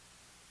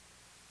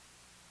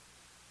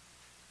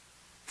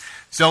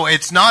 So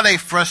it's not a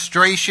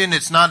frustration.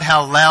 It's not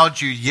how loud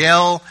you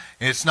yell.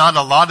 It's not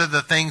a lot of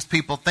the things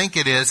people think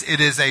it is. It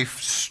is a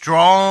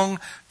strong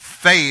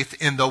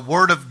faith in the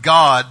Word of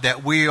God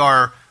that we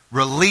are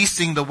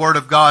releasing the Word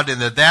of God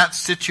into that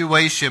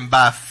situation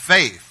by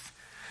faith.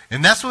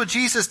 And that's what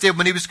Jesus did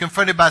when he was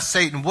confronted by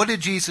Satan. What did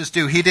Jesus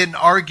do? He didn't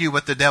argue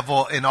with the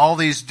devil in all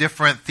these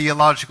different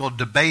theological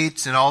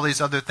debates and all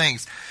these other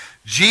things.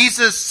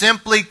 Jesus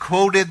simply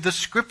quoted the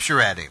Scripture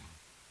at him.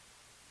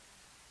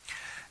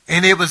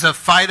 And it was a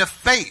fight of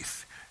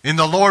faith. And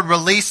the Lord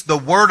released the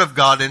Word of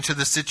God into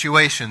the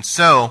situation.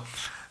 So,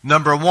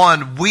 number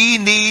one, we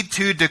need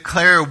to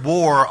declare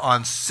war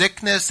on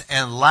sickness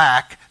and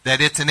lack,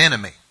 that it's an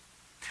enemy.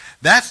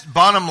 That's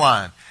bottom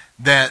line.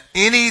 That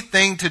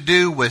anything to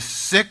do with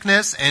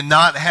sickness and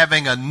not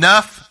having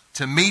enough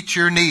to meet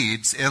your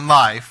needs in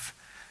life,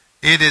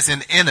 it is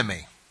an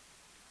enemy.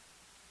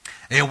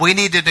 And we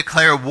need to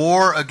declare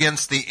war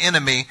against the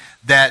enemy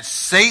that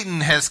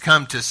Satan has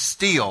come to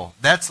steal.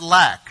 That's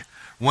lack.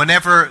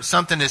 Whenever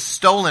something is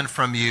stolen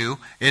from you,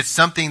 it's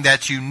something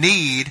that you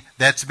need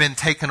that's been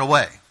taken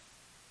away.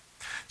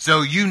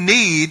 So you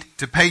need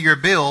to pay your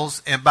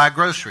bills and buy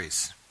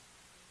groceries.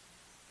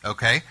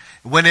 Okay?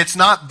 When it's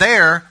not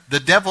there, the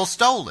devil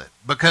stole it.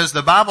 Because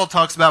the Bible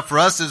talks about for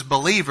us as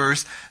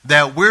believers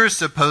that we're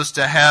supposed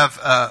to have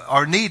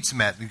our needs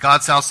met.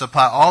 God shall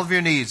supply all of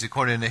your needs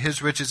according to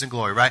His riches and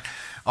glory, right?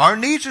 Our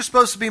needs are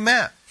supposed to be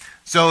met.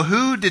 So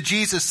who did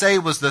Jesus say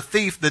was the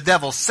thief? The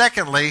devil.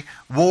 Secondly,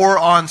 war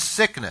on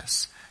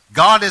sickness.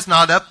 God is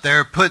not up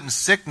there putting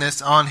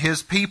sickness on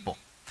His people.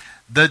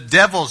 The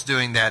devil's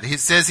doing that. He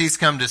says he's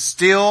come to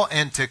steal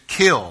and to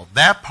kill.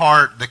 That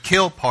part, the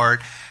kill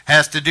part,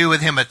 has to do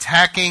with him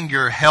attacking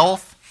your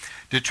health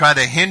to try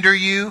to hinder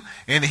you.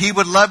 And he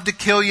would love to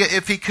kill you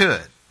if he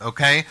could.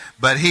 Okay?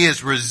 But he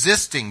is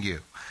resisting you.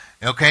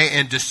 Okay?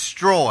 And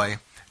destroy.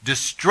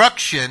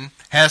 Destruction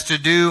has to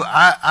do,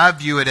 I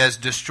view it as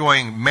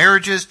destroying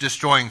marriages,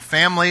 destroying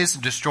families,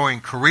 destroying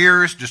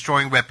careers,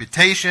 destroying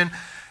reputation.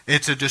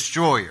 It's a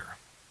destroyer.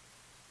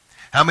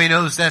 How many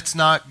knows that's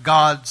not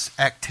God's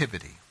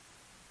activity?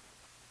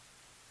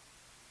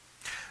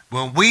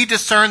 When we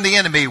discern the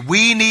enemy,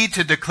 we need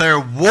to declare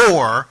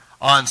war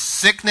on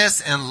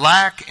sickness and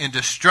lack and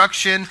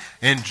destruction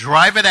and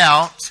drive it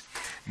out.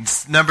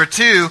 Number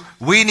two,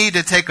 we need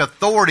to take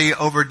authority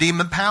over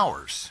demon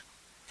powers.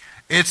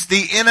 It's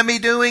the enemy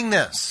doing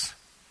this.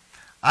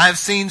 I've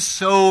seen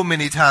so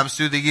many times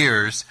through the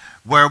years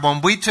where when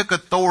we took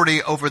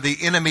authority over the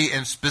enemy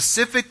and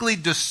specifically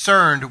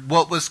discerned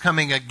what was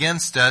coming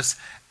against us,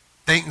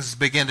 things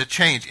began to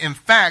change. In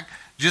fact,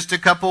 just a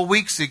couple of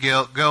weeks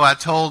ago, I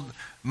told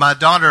my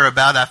daughter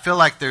about, I feel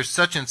like there's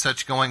such and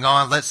such going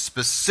on. Let's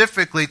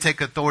specifically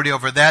take authority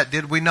over that.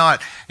 Did we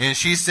not? And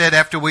she said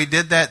after we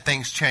did that,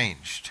 things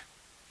changed.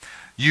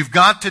 You've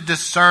got to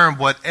discern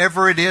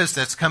whatever it is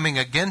that's coming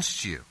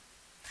against you.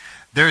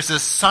 There's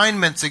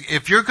assignments.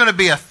 If you're going to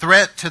be a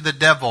threat to the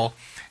devil,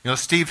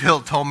 Steve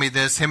Hill told me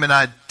this, him and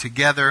I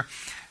together,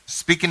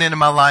 speaking into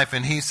my life,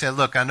 and he said,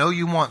 look, I know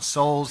you want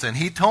souls, and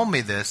he told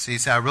me this. He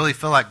said, I really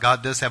feel like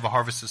God does have a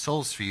harvest of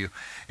souls for you,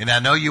 and I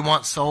know you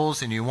want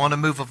souls, and you want a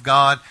move of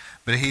God,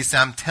 but he said,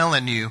 I'm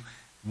telling you,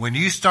 when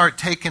you start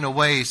taking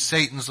away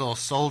Satan's little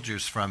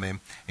soldiers from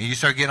him, and you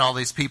start getting all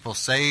these people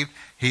saved,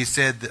 he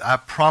said, I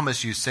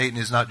promise you, Satan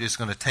is not just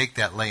going to take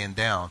that laying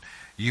down.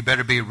 You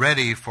better be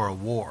ready for a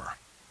war.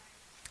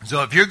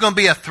 So if you're going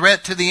to be a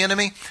threat to the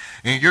enemy,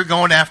 and you're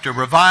going after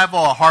revival,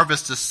 a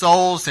harvest of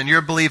souls, and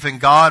you're believing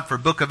God for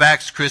Book of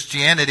Acts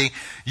Christianity,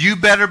 you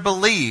better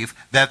believe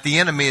that the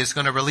enemy is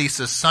going to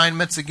release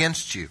assignments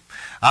against you.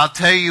 I'll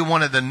tell you,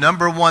 one of the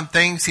number one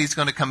things he's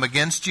going to come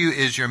against you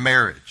is your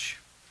marriage.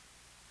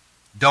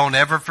 Don't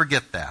ever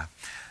forget that.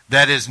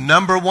 That is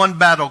number one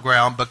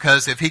battleground,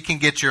 because if he can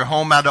get your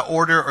home out of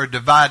order or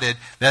divided,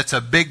 that's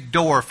a big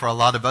door for a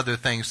lot of other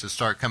things to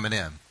start coming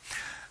in.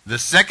 The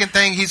second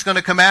thing he's going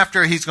to come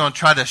after, he's going to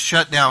try to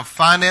shut down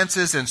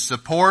finances and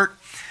support.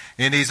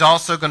 And he's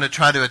also going to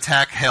try to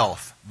attack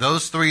health.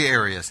 Those three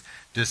areas.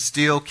 To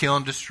steal, kill,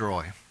 and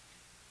destroy.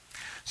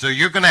 So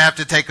you're going to have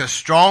to take a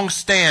strong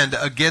stand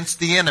against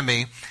the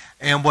enemy.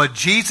 And what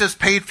Jesus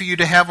paid for you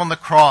to have on the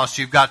cross,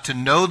 you've got to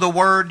know the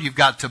Word, you've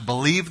got to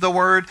believe the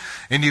Word,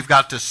 and you've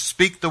got to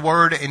speak the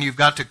Word, and you've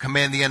got to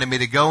command the enemy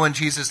to go in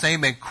Jesus'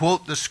 name and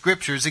quote the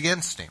Scriptures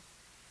against him.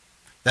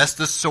 That's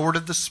the sword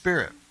of the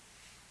Spirit.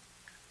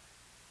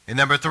 And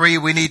number three,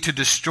 we need to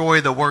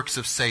destroy the works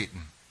of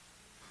Satan.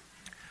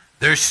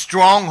 There's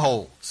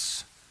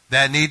strongholds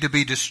that need to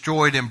be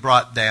destroyed and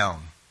brought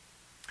down.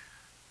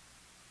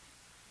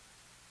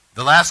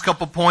 The last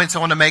couple points I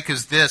want to make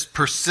is this: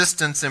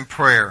 persistence in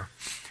prayer.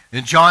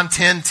 In John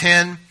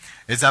 10:10,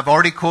 as I've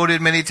already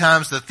quoted many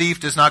times, the thief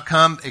does not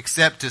come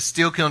except to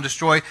steal, kill, and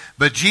destroy.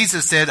 But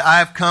Jesus said, I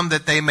have come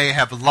that they may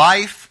have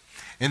life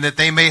and that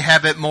they may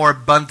have it more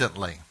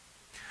abundantly.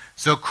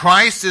 So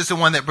Christ is the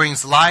one that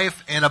brings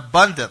life and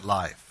abundant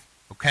life.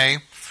 Okay?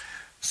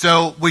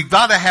 So we've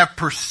got to have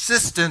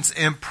persistence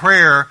in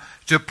prayer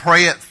to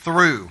pray it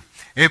through.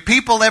 If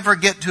people ever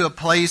get to a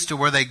place to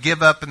where they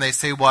give up and they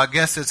say, well, I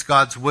guess it's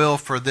God's will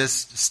for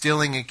this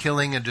stealing and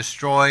killing and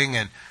destroying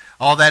and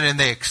all that, and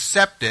they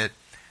accept it,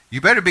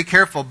 you better be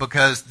careful,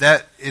 because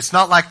that it's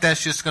not like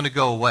that's just going to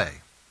go away.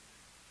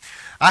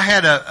 I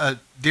had a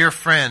dear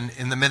friend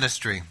in the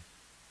ministry,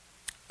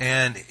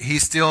 and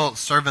he's still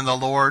serving the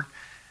Lord.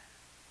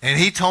 And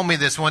he told me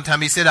this one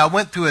time. He said, I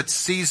went through a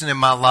season in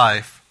my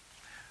life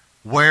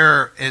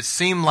where it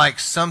seemed like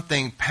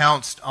something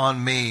pounced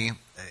on me,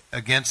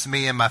 against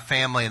me and my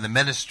family in the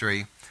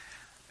ministry.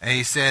 And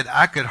he said,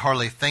 I could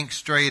hardly think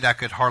straight. I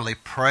could hardly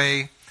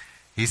pray.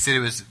 He said it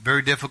was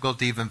very difficult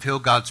to even feel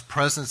God's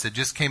presence. It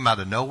just came out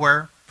of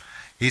nowhere.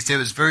 He said it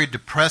was very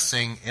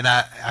depressing, and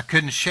I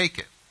couldn't shake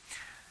it.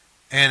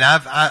 And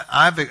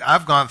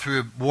I've gone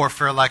through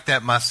warfare like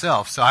that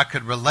myself, so I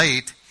could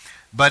relate.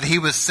 But he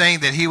was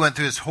saying that he went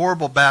through this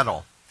horrible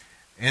battle.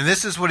 And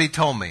this is what he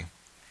told me.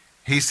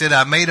 He said,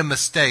 I made a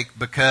mistake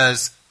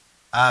because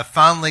I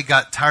finally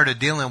got tired of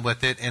dealing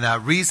with it, and I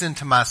reasoned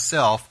to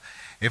myself,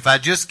 if I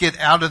just get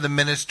out of the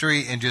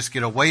ministry and just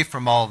get away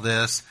from all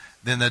this,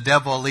 then the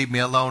devil will leave me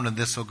alone and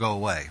this will go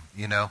away,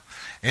 you know.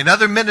 And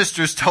other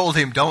ministers told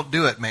him, don't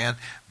do it, man.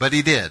 But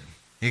he did.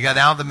 He got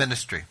out of the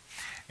ministry.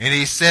 And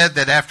he said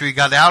that after he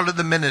got out of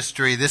the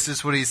ministry, this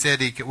is what he said.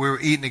 We were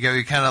eating together.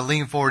 He kind of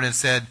leaned forward and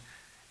said,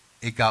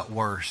 it got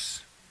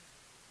worse.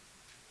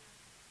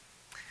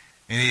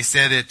 And he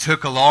said it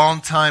took a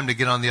long time to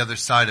get on the other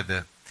side of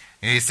it.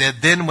 And he said,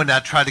 then when I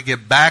tried to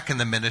get back in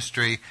the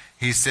ministry,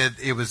 he said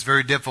it was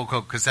very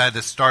difficult because I had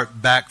to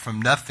start back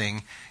from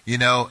nothing. You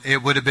know,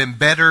 it would have been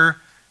better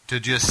to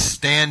just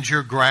stand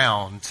your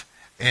ground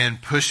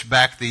and push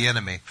back the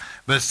enemy.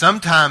 But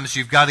sometimes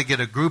you've got to get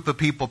a group of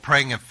people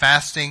praying and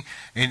fasting,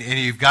 and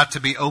you've got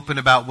to be open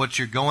about what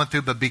you're going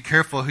through, but be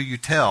careful who you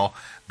tell.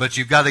 But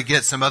you've got to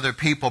get some other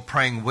people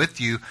praying with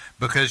you,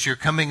 because you're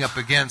coming up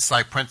against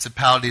like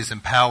principalities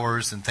and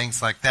powers and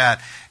things like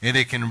that, and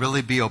it can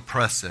really be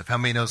oppressive. How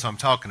many knows what I'm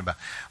talking about?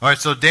 All right,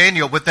 so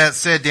Daniel, with that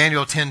said,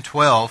 Daniel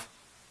 10:12,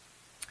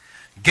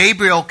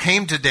 Gabriel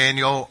came to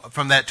Daniel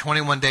from that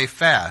 21-day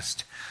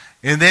fast.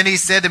 And then he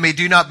said to me,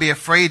 do not be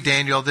afraid,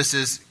 Daniel. This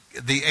is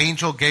the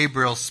angel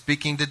Gabriel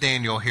speaking to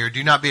Daniel here.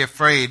 Do not be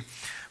afraid,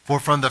 for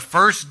from the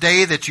first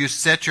day that you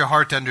set your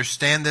heart to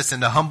understand this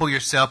and to humble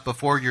yourself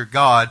before your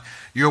God,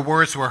 your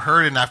words were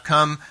heard, and I've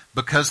come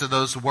because of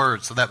those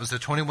words. So that was a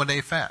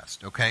 21-day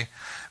fast, okay?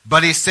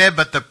 But he said,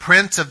 but the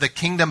prince of the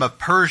kingdom of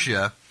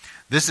Persia,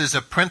 this is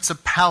a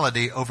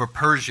principality over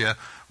Persia,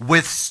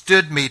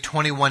 withstood me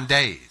 21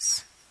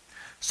 days.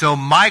 So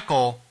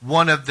Michael,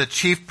 one of the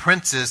chief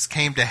princes,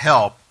 came to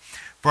help,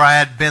 for I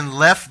had been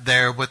left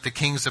there with the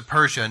kings of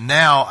Persia.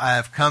 Now I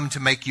have come to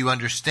make you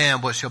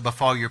understand what shall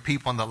befall your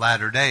people in the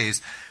latter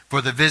days,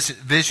 for the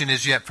vision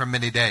is yet for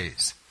many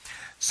days.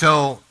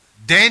 So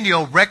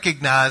Daniel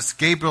recognized,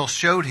 Gabriel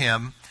showed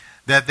him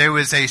that there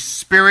was a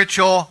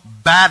spiritual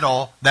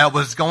battle that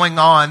was going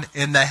on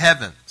in the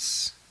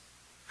heavens.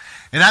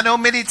 And I know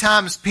many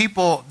times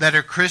people that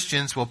are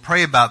Christians will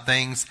pray about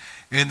things,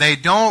 and they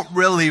don't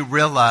really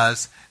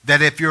realize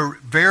that if you're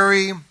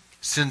very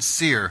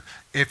sincere,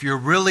 if you're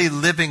really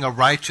living a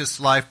righteous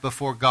life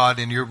before God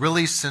and you're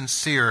really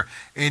sincere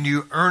and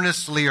you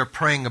earnestly are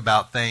praying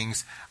about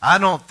things, I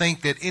don't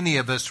think that any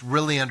of us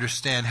really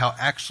understand how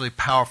actually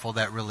powerful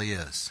that really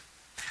is.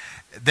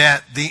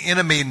 That the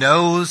enemy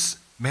knows,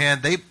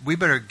 man, we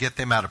better get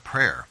them out of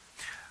prayer.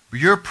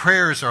 Your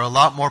prayers are a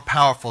lot more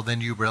powerful than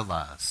you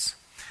realize.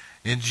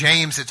 In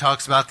James, it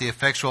talks about the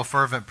effectual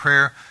fervent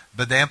prayer,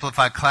 but the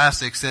Amplified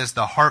Classic says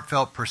the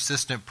heartfelt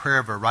persistent prayer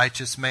of a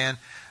righteous man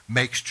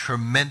makes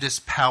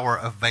tremendous power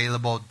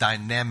available,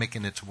 dynamic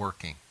in its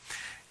working.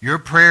 Your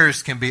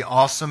prayers can be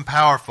awesome,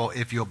 powerful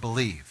if you'll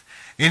believe.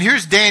 And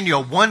here's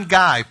Daniel, one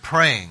guy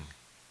praying,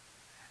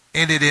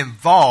 and it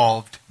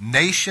involved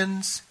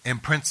nations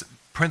and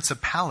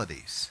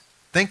principalities.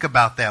 Think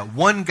about that.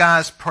 One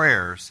guy's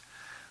prayers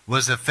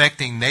was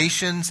affecting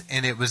nations,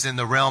 and it was in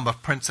the realm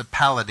of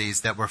principalities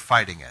that were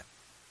fighting it.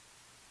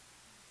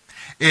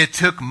 It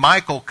took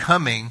Michael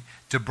coming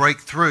to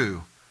break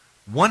through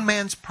one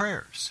man's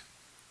prayers.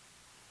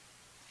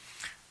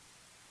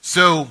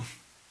 So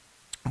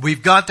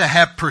we've got to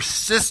have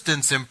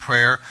persistence in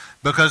prayer,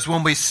 because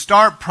when we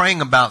start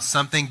praying about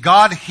something,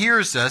 God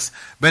hears us,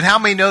 but how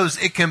many knows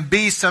it can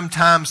be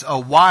sometimes a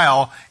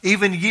while,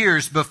 even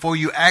years, before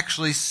you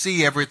actually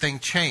see everything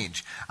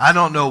change. I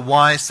don't know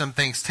why some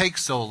things take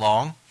so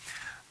long.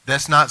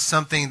 That's not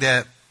something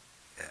that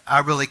I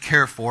really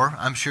care for.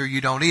 I'm sure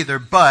you don't either,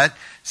 but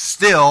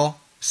still,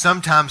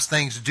 sometimes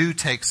things do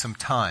take some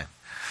time.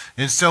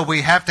 And so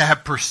we have to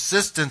have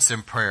persistence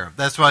in prayer.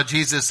 That's why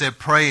Jesus said,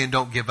 pray and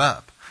don't give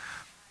up.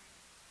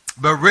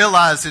 But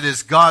realize it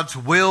is God's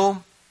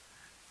will.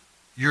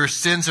 Your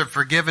sins are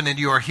forgiven and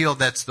you are healed.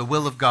 That's the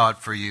will of God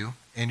for you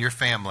and your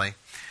family.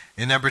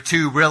 And number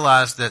two,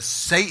 realize that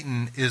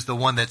Satan is the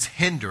one that's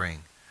hindering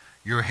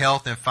your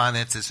health and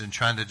finances and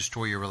trying to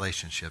destroy your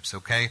relationships,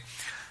 okay?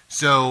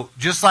 So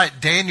just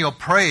like Daniel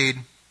prayed,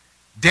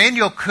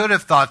 Daniel could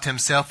have thought to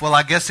himself, well,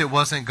 I guess it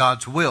wasn't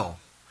God's will,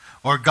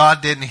 or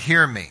God didn't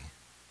hear me.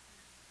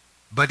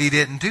 But he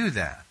didn't do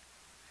that.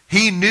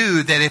 He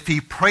knew that if he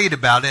prayed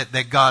about it,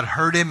 that God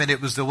heard him, and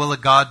it was the will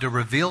of God to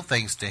reveal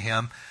things to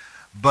him.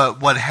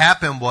 But what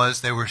happened was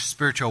there was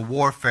spiritual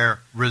warfare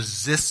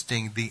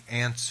resisting the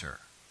answer.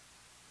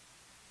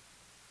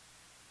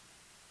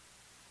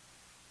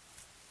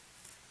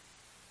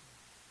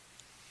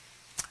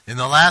 And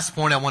the last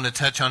point I want to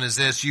touch on is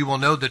this: you will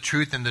know the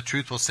truth, and the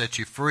truth will set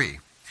you free.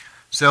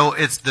 So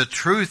it's the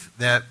truth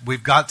that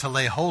we've got to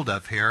lay hold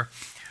of here.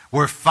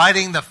 We're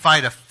fighting the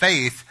fight of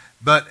faith,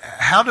 but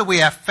how do we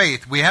have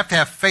faith? We have to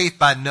have faith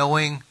by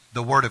knowing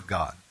the Word of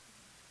God.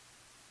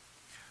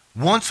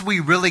 Once we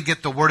really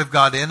get the Word of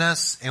God in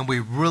us and we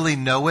really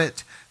know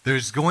it,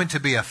 there's going to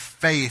be a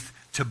faith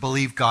to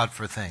believe God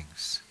for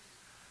things.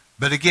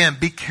 But again,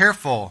 be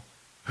careful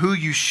who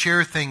you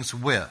share things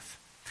with.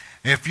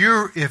 If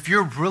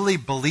you're really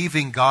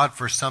believing God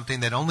for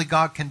something that only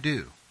God can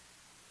do,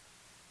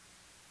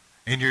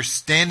 and you're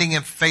standing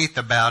in faith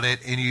about it,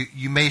 and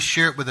you may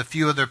share it with a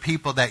few other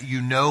people that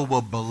you know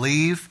will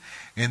believe,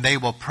 and they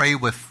will pray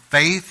with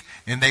faith,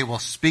 and they will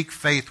speak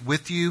faith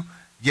with you,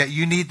 yet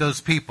you need those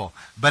people.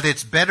 But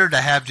it's better to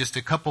have just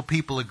a couple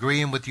people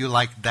agreeing with you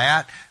like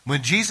that.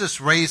 When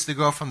Jesus raised the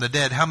girl from the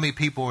dead, how many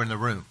people were in the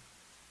room?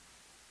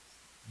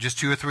 Just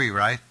 2 or 3,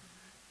 right?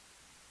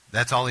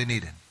 That's all he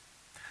needed.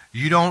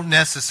 You don't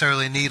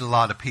necessarily need a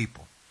lot of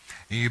people.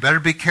 And you better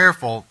be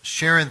careful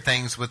sharing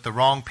things with the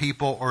wrong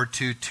people or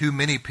to too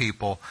many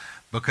people,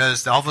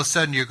 because all of a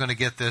sudden you're going to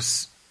get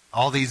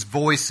all these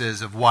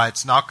voices of why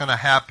it's not going to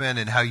happen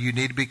and how you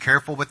need to be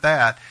careful with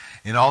that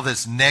and all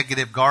this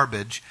negative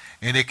garbage,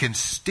 and it can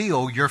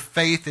steal your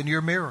faith and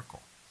your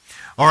miracle.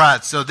 All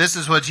right, so this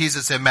is what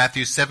Jesus said in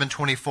Matthew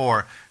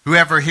 7:24.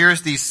 Whoever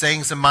hears these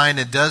sayings of mine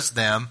and does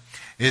them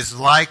is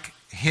liken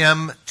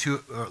him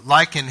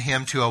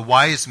to a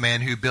wise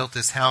man who built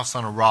his house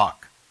on a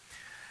rock.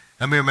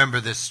 Let me remember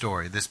this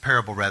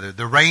parable rather.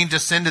 The rain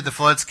descended, the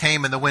floods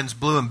came, and the winds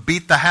blew and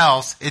beat the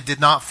house. It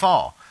did not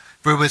fall,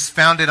 for it was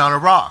founded on a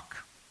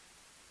rock.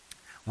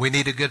 We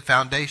need a good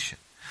foundation.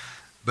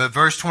 But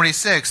verse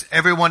 26,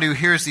 everyone who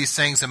hears these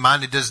sayings of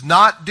mine and does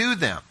not do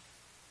them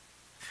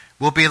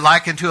will be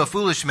likened to a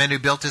foolish man who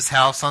built his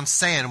house on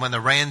sand. When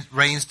the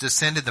rains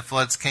descended, the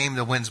floods came,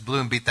 the winds blew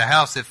and beat the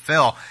house. It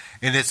fell,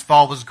 and its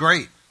fall was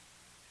great.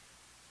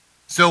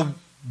 So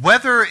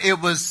whether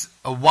it was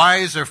a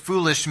wise or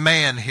foolish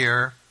man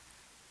here,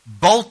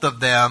 both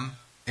of them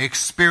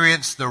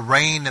experienced the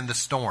rain and the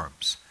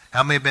storms.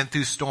 How many have been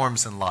through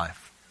storms in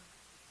life?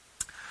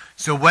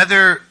 So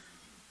whether,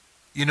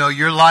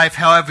 your life,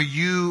 however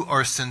you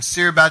are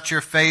sincere about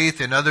your faith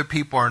and other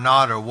people are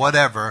not or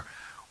whatever,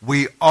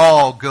 we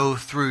all go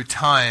through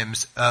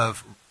times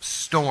of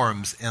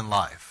storms in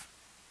life.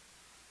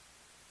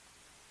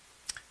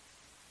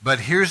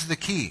 But here's the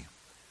key.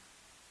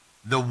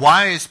 The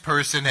wise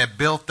person had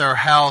built their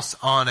house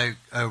on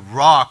a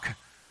rock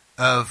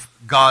of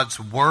God's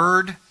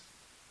word,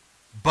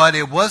 but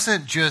it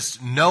wasn't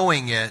just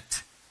knowing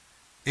it.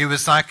 It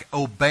was like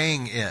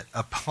obeying it,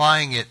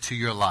 applying it to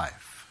your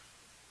life.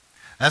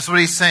 That's what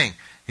he's saying.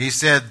 He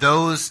said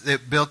those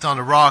that built on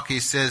a rock, he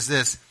says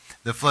this,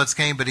 the floods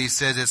came, but he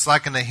says it's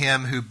like unto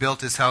him who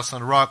built his house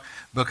on a rock,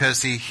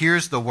 because he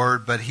hears the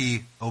word, but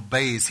he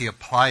obeys, he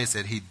applies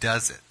it, he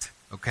does it.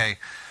 Okay?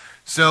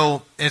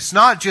 So it's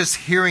not just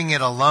hearing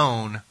it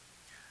alone,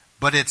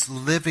 but it's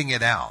living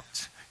it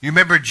out. You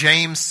remember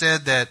James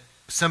said that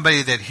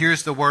somebody that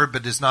hears the word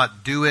but does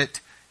not do it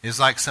is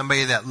like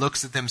somebody that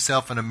looks at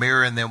themselves in a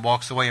mirror and then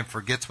walks away and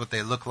forgets what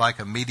they look like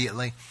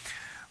immediately.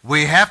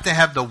 We have to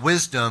have the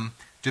wisdom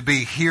to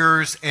be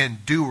hearers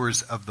and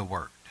doers of the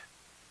word,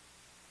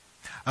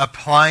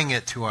 applying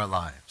it to our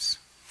lives.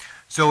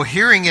 So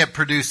hearing it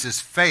produces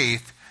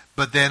faith,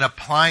 but then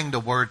applying the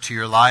word to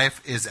your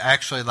life is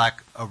actually like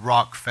a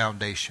rock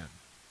foundation.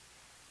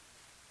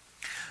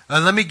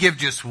 Let me give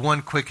just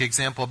one quick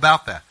example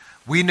about that.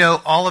 We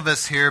know all of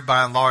us here,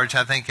 by and large,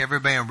 I think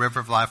everybody in River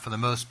of Life for the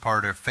most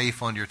part are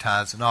faithful in your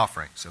tithes and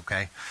offerings,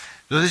 okay?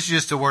 So this is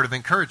just a word of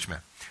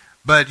encouragement.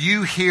 But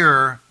you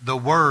hear the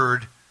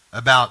word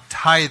about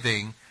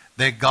tithing,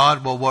 that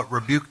God will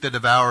rebuke the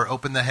devourer,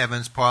 open the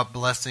heavens, pour out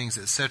blessings,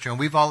 etc. And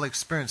we've all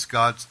experienced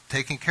God's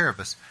taking care of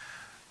us.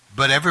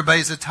 But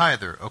everybody's a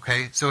tither,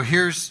 okay? So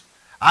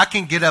I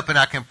can get up and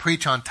I can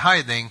preach on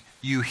tithing.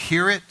 You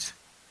hear it,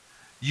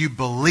 you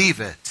believe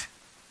it,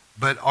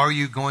 but are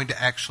you going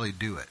to actually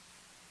do it?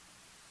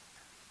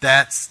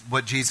 That's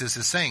what Jesus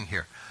is saying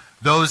here.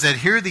 Those that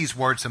hear these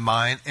words of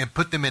mine and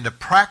put them into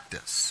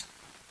practice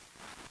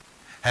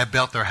have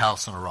built their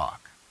house on a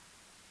rock.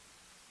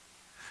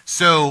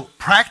 So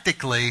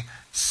practically,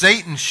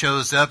 Satan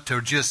shows up to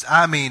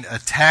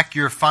attack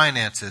your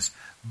finances,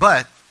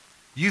 but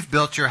you've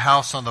built your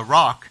house on the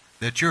rock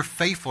that you're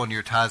faithful in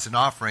your tithes and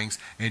offerings,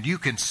 and you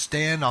can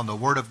stand on the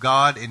word of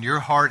God in your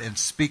heart and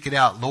speak it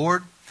out.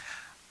 Lord,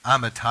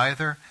 I'm a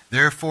tither.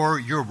 Therefore,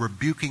 you're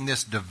rebuking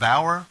this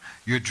devourer.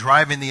 You're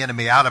driving the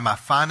enemy out of my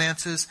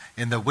finances,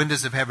 and the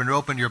windows of heaven are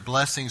open. Your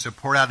blessings are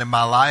poured out in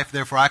my life.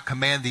 Therefore, I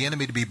command the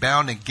enemy to be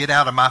bound and get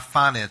out of my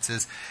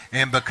finances.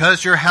 And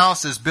because your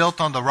house is built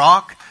on the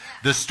rock,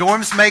 the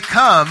storms may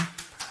come,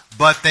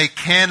 but they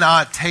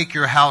cannot take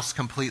your house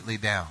completely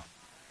down.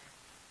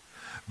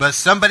 But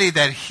somebody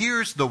that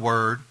hears the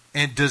word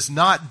and does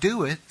not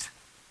do it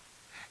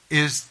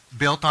is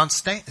built on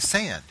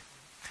sand.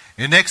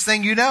 And next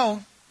thing you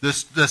know,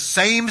 the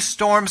same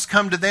storms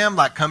come to them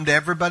like come to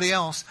everybody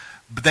else.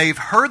 They've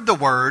heard the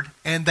word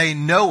and they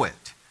know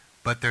it,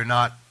 but they're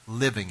not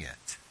living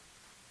it.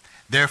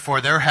 Therefore,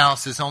 their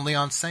house is only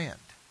on sand.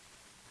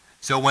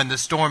 So when the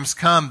storms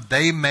come,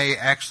 they may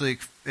actually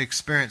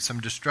experience some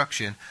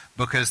destruction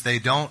because they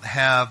don't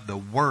have the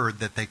word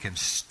that they can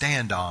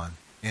stand on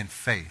in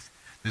faith.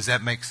 Does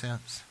that make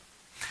sense?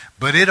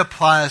 But it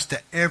applies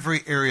to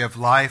every area of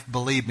life.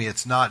 Believe me,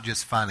 it's not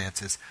just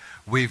finances.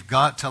 We've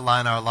got to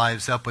line our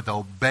lives up with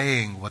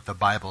obeying what the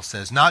Bible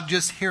says. Not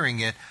just hearing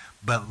it,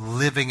 but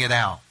living it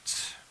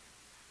out.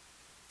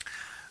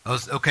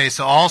 Okay,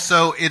 so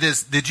also it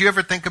is, did you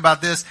ever think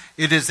about this?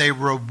 It is a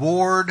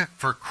reward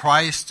for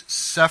Christ's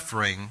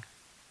suffering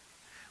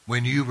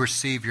when you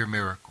receive your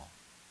miracle.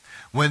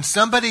 When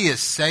somebody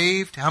is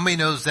saved, how many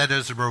knows that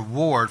is a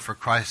reward for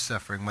Christ's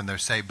suffering when they're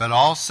saved? But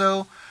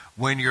also,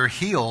 when you're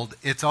healed,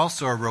 it's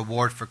also a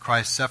reward for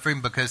Christ's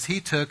suffering because he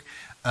took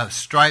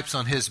stripes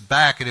on his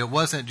back, and it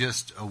wasn't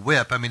just a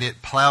whip. I mean,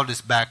 it plowed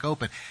his back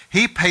open.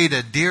 He paid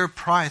a dear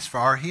price for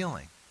our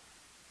healing.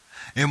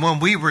 And when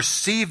we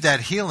receive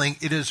that healing,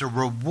 it is a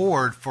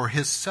reward for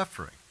his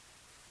suffering.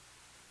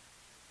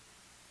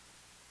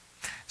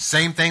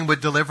 Same thing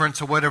with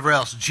deliverance or whatever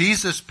else.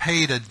 Jesus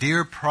paid a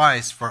dear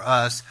price for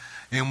us,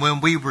 and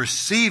when we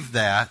receive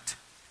that,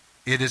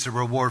 it is a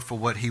reward for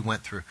what he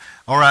went through.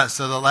 All right,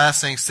 so the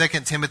last thing,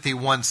 2 Timothy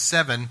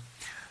 1:7,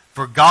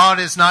 for God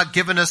has not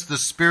given us the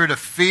spirit of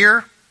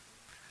fear,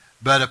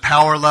 but a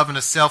power, love, and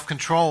a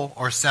self-control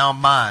or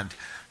sound mind.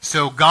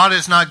 So God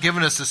has not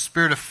given us a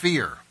spirit of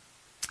fear.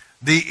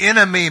 The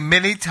enemy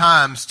many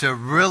times to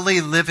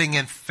really living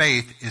in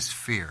faith is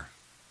fear.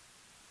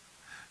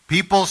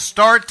 People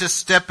start to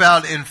step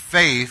out in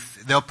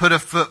faith. They'll put a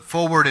foot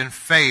forward in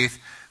faith,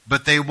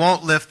 but they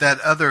won't lift that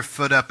other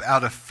foot up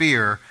out of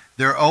fear.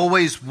 They're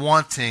always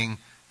wanting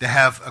to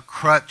have a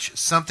crutch,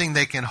 something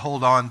they can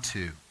hold on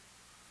to,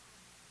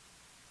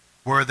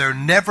 where they're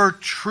never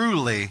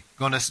truly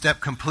going to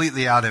step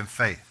completely out in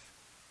faith.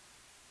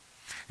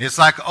 It's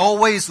like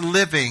always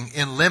living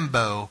in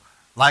limbo,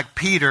 like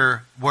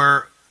Peter,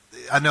 where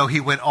I know he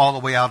went all the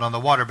way out on the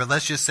water, but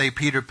let's just say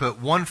Peter put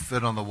one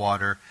foot on the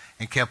water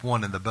and kept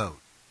one in the boat.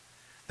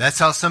 That's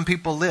how some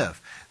people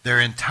live.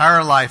 Their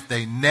entire life,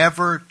 they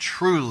never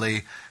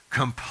truly,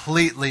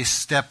 completely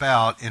step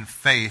out in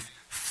faith,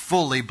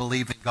 fully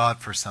believing God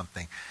for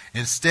something.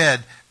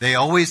 Instead, they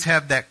always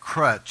have that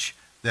crutch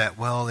that,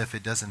 well, if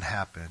it doesn't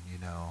happen,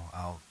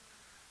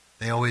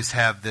 they always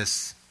have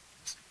this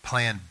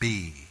plan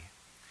B.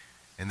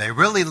 And they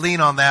really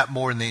lean on that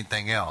more than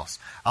anything else.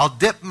 I'll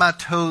dip my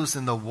toes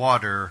in the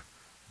water,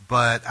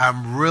 but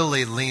I'm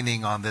really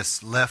leaning on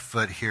this left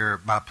foot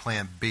here, my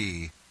plan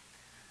B.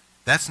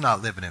 That's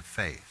not living in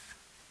faith.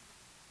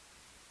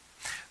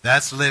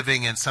 That's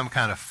living in some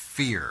kind of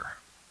fear.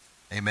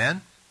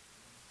 Amen?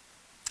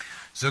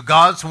 So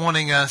God's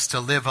wanting us to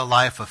live a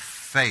life of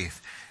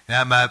faith.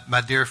 Now,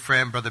 my dear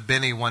friend, Brother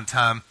Benny, one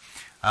time,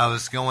 I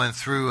was going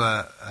through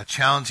a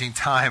challenging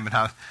time,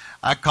 and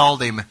I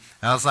called him, and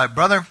I was like,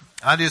 brother,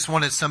 I just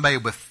wanted somebody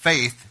with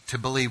faith to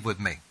believe with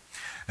me.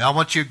 And I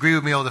want you to agree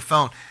with me over the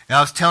phone. And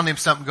I was telling him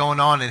something going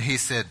on, and he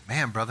said,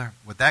 man, brother,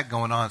 with that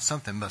going on,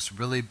 something must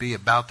really be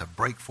about to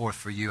break forth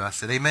for you. I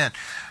said, amen.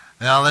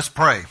 Now let's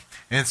pray.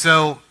 And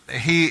so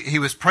he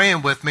was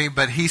praying with me,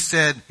 but he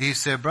said,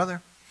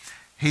 brother,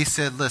 he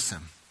said,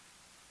 listen,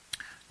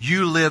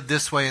 you live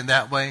this way and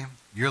that way.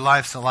 Your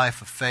life's a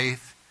life of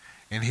faith.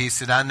 And he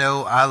said, I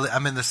know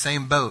I'm in the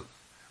same boat.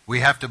 We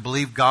have to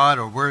believe God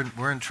or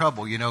we're in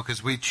trouble,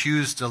 because we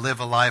choose to live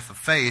a life of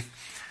faith.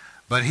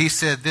 But he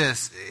said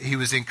this, he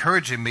was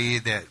encouraging me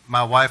that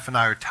my wife and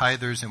I are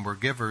tithers and we're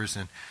givers,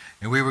 and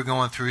we were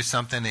going through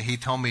something, and he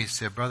told me, he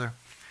said, brother,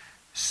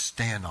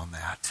 stand on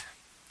that,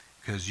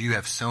 because you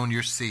have sown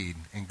your seed.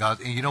 And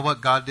you know what?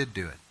 God did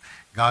do it.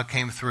 God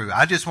came through.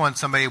 I just want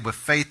somebody with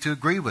faith to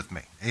agree with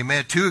me.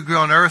 Amen. To agree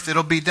on earth,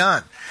 it'll be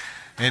done.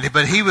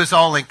 But he was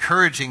all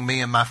encouraging me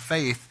in my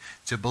faith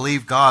to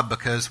believe God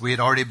because we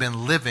had already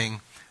been living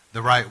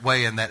the right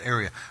way in that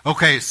area.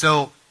 Okay,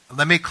 so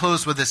let me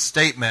close with this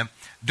statement.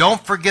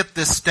 Don't forget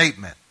this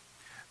statement,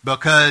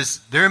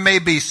 because there may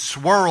be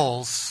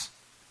swirls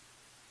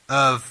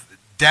of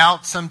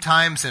doubt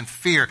sometimes and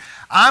fear.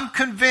 I'm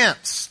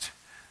convinced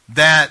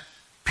that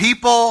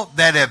people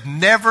that have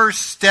never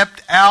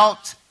stepped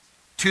out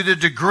to the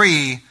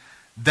degree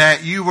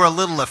that you were a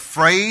little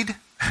afraid,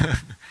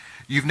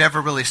 you've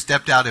never really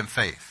stepped out in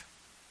faith.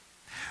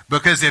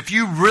 Because if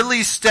you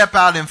really step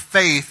out in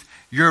faith,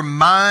 your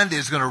mind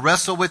is going to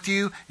wrestle with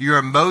you. Your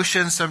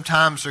emotions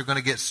sometimes are going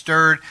to get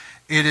stirred.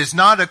 It is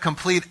not a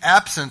complete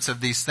absence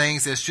of these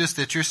things. It's just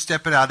that you're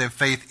stepping out in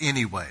faith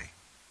anyway.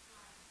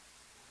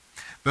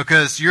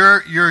 Because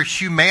your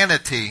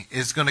humanity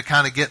is going to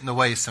kind of get in the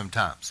way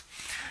sometimes.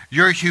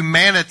 Your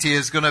humanity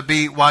is going to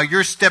be, while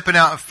you're stepping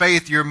out in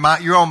faith, your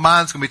own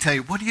mind's going to be telling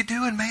you, what are you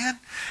doing, man?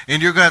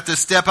 And you're going to have to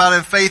step out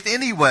in faith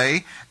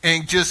anyway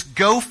and just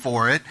go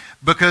for it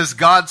because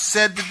God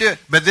said to do it.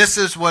 But this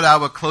is what I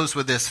would close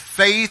with this.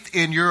 Faith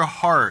in your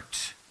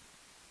heart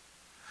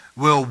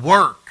will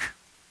work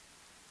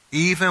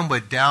even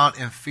with doubt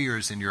and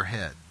fears in your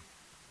head.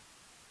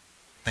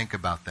 Think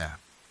about that.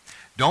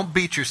 Don't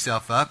beat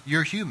yourself up.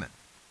 You're human.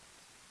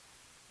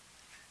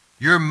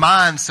 Your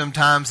mind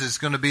sometimes is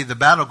going to be the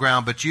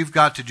battleground, but you've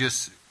got to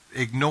just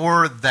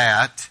ignore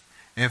that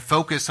and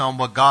focus on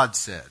what God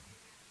said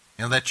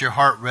and let your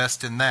heart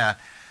rest in that.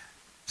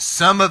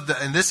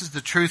 and this is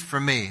the truth for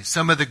me,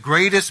 some of the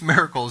greatest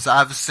miracles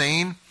I've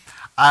seen,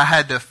 I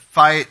had to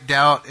fight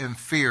doubt and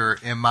fear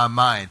in my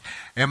mind.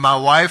 And my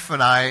wife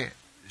and I,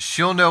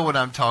 she'll know what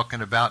I'm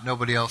talking about.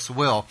 Nobody else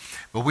will.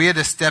 But we had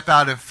to step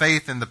out in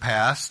faith in the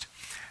past.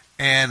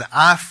 And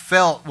I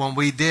felt when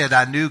we did,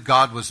 I knew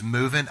God was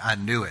moving. I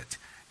knew it.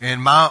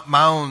 And my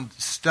own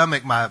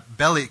stomach, my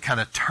belly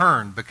kind of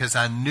turned because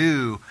I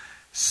knew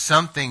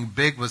something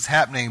big was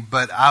happening.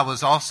 But I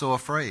was also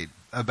afraid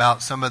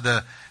about some of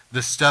the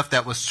stuff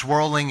that was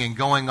swirling and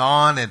going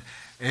on. And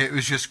it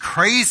was just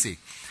crazy.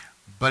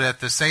 But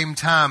at the same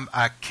time,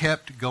 I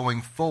kept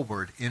going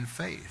forward in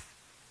faith.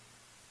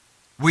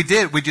 We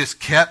did. We just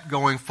kept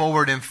going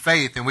forward in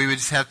faith, and we would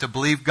just have to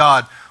believe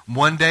God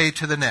one day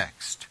to the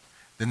next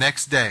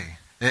day.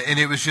 And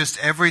it was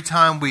just every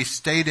time we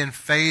stayed in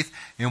faith,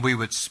 and we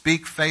would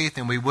speak faith,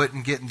 and we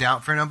wouldn't get in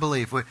doubt, fear, and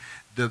unbelief.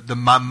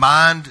 My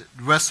mind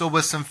wrestled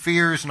with some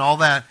fears and all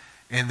that,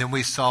 and then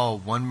we saw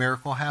one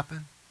miracle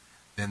happen,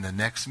 then the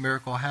next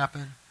miracle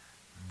happened.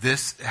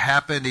 This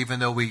happened even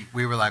though we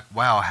were like,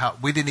 wow,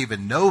 we didn't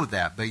even know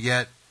that, but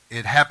yet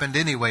it happened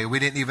anyway. We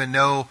didn't even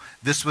know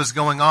this was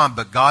going on,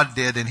 but God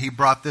did, and He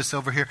brought this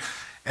over here.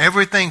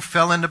 Everything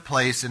fell into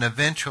place, and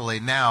eventually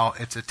now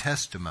it's a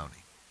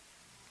testimony.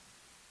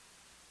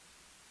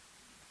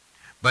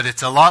 But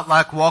it's a lot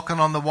like walking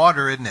on the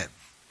water, isn't it?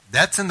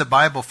 That's in the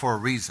Bible for a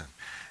reason.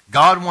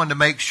 God wanted to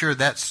make sure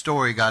that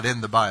story got in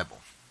the Bible.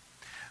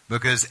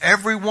 Because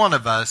every one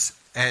of us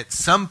at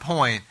some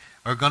point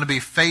are going to be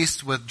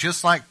faced with,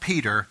 just like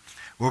Peter,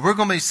 where we're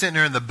going to be sitting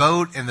there in the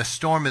boat and the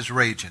storm is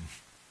raging.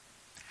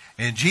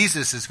 And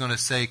Jesus is going to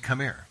say, come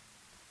here.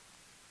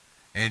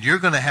 And you're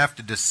going to have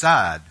to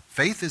decide.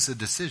 Faith is a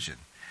decision.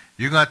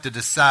 You're going to have to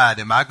decide,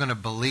 am I going to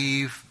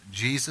believe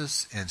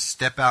Jesus and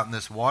step out in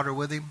this water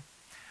with Him?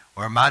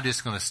 Or am I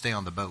just going to stay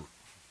on the boat?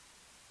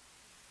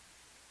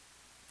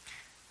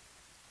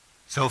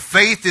 So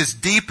faith is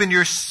deep in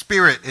your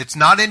spirit. It's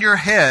not in your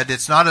head.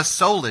 It's not a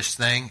soulish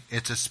thing.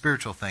 It's a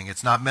spiritual thing.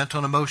 It's not mental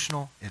and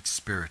emotional. It's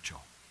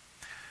spiritual.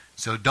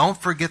 So don't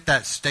forget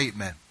that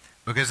statement,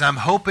 because I'm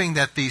hoping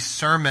that these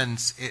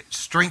sermons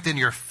strengthen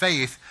your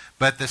faith,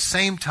 but at the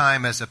same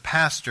time, as a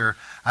pastor,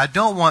 I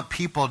don't want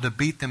people to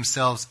beat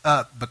themselves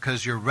up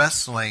because you're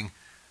wrestling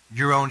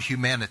your own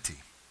humanity.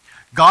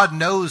 God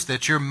knows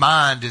that your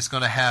mind is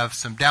going to have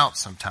some doubt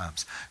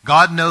sometimes.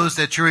 God knows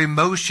that your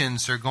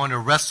emotions are going to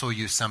wrestle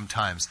you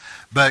sometimes.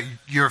 But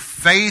your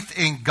faith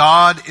in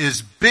God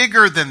is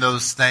bigger than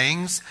those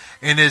things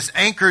and is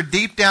anchored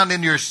deep down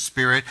in your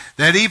spirit,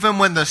 that even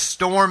when the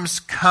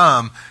storms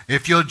come,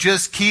 if you'll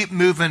just keep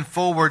moving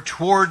forward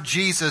toward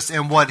Jesus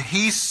and what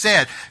He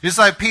said. Just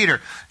like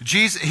Peter,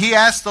 he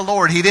asked the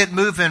Lord. He didn't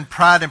move in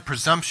pride and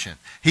presumption.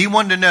 He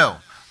wanted to know,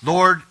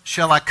 Lord,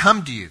 shall I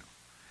come to you?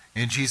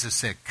 And Jesus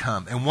said,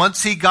 come. And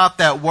once he got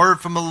that word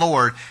from the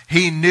Lord,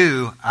 he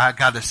knew, I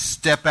got to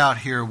step out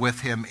here with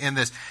Him in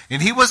this.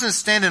 And he wasn't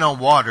standing on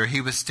water.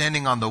 He was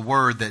standing on the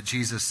word that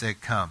Jesus said,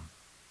 come.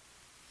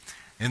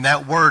 And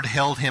that word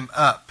held him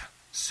up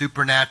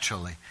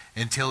supernaturally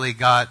until he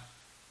got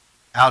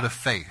out of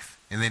faith.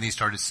 And then he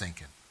started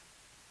sinking.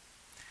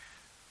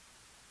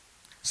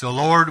 So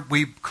Lord,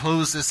 we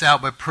close this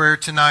out by prayer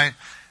tonight.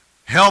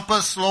 Help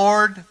us,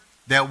 Lord,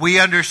 that we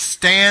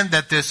understand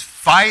that this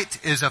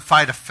fight is a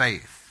fight of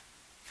faith.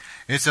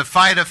 It's a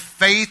fight of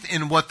faith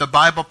in what the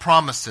Bible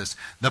promises.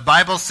 The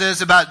Bible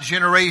says about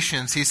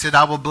generations, He said,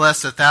 I will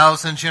bless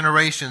 1,000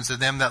 generations of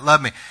them that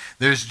love me.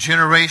 There's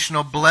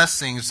generational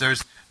blessings.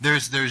 There's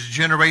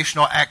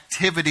generational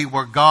activity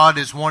where God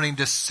is wanting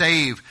to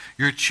save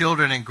your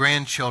children and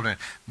grandchildren.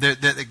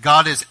 That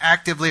God is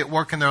actively at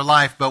work in their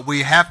life, but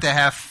we have to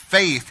have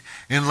faith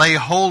and lay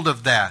hold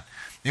of that.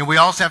 And we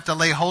also have to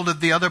lay hold of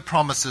the other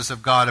promises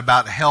of God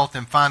about health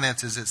and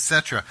finances,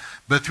 etc.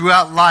 But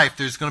throughout life,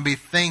 there's going to be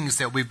things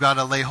that we've got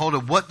to lay hold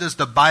of. What does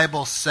the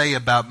Bible say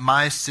about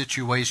my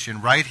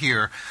situation right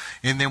here?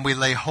 And then we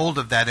lay hold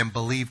of that and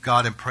believe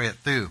God and pray it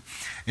through.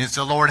 And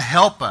so, Lord,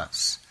 help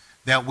us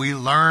that we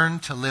learn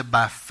to live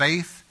by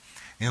faith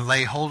and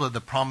lay hold of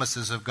the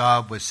promises of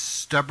God with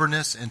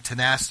stubbornness and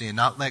tenacity and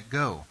not let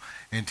go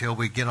until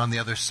we get on the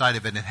other side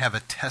of it and have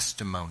a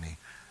testimony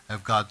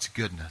of God's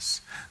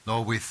goodness.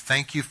 Lord, we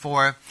thank You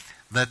for it.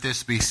 Let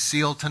this be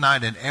sealed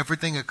tonight and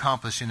everything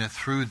accomplished in it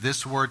through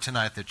this word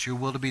tonight, that Your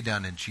will to be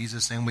done. In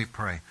Jesus' name we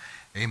pray.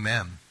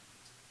 Amen.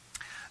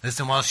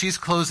 Listen, while she's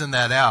closing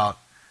that out,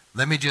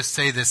 let me just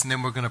say this and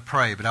then we're going to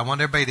pray. But I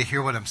want everybody to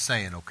hear what I'm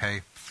saying,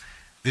 okay?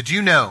 Did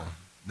you know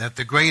that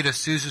the great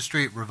Azusa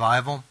Street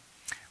revival,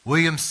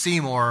 William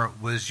Seymour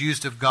was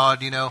used of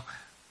God,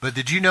 but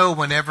did you know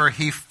whenever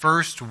he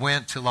first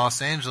went to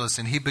Los Angeles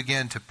and he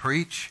began to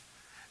preach,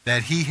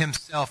 that he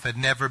himself had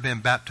never been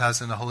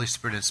baptized in the Holy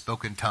Spirit and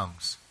spoken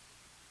tongues?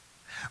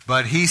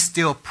 But he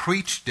still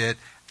preached it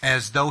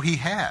as though he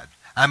had.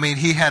 I mean,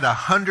 he had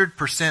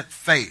 100%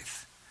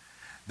 faith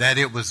that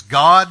it was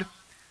God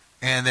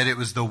and that it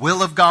was the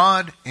will of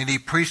God, and he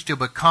preached it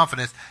with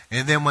confidence.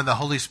 And then when the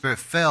Holy Spirit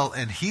fell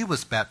and he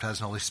was baptized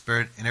in the Holy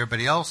Spirit and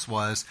everybody else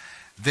was,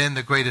 then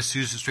the Great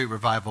Azusa Street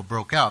revival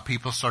broke out.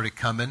 People started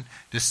coming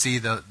to see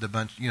the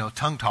bunch,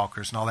 tongue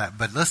talkers and all that.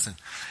 But listen,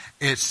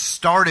 it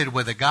started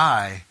with a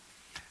guy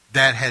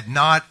that had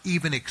not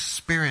even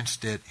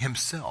experienced it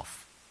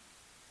himself.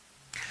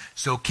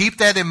 So keep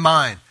that in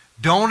mind.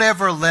 Don't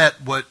ever let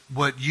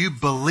what you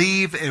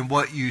believe and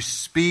what you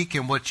speak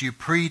and what you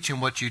preach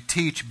and what you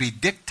teach be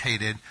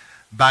dictated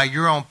by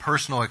your own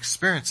personal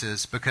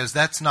experiences, because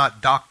that's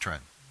not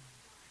doctrine.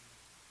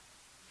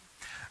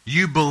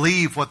 You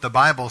believe what the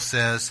Bible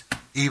says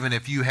even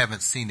if you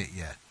haven't seen it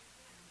yet,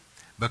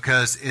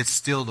 because it's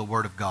still the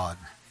Word of God.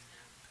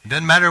 It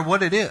doesn't matter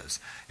what it is.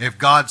 If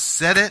God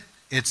said it,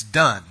 it's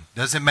done.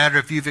 Doesn't matter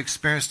if you've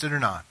experienced it or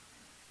not.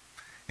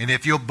 And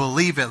if you'll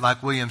believe it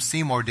like William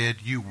Seymour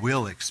did, you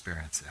will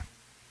experience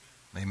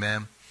it.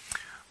 Amen.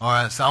 All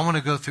right, so I want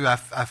to go through, I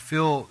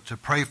feel to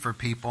pray for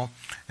people.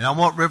 And I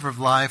want River of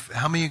Life,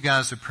 how many of you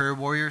guys are prayer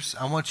warriors?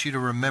 I want you to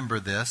remember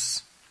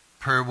this,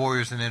 prayer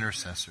warriors and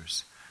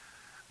intercessors.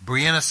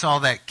 Brianna saw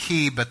that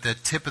key, but the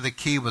tip of the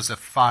key was a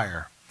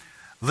fire.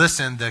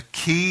 Listen, the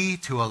key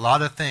to a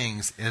lot of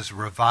things is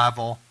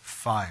revival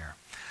fire.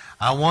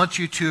 I want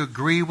you to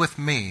agree with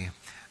me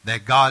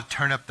that God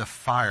turn up the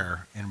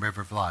fire in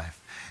River of Life.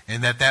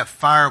 And that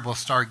fire will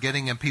start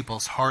getting in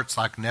people's hearts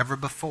like never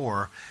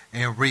before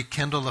and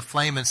rekindle the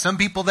flame. And some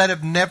people that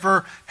have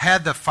never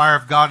had the fire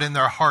of God in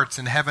their hearts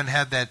and haven't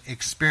had that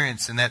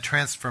experience and that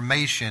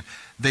transformation,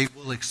 they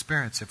will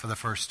experience it for the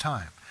first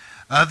time.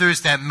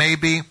 Others that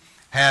maybe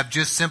have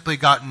just simply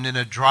gotten in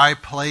a dry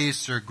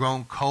place or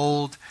grown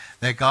cold,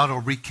 that God will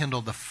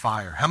rekindle the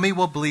fire. How many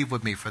will believe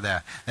with me for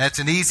that? That's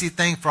an easy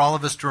thing for all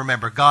of us to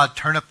remember. God,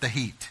 turn up the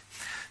heat.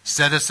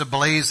 Set us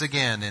ablaze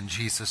again in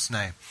Jesus'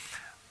 name.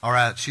 All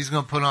right, she's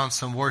going to put on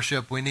some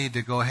worship. We need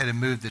to go ahead and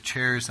move the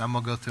chairs. I'm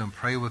going to go through and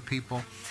pray with people.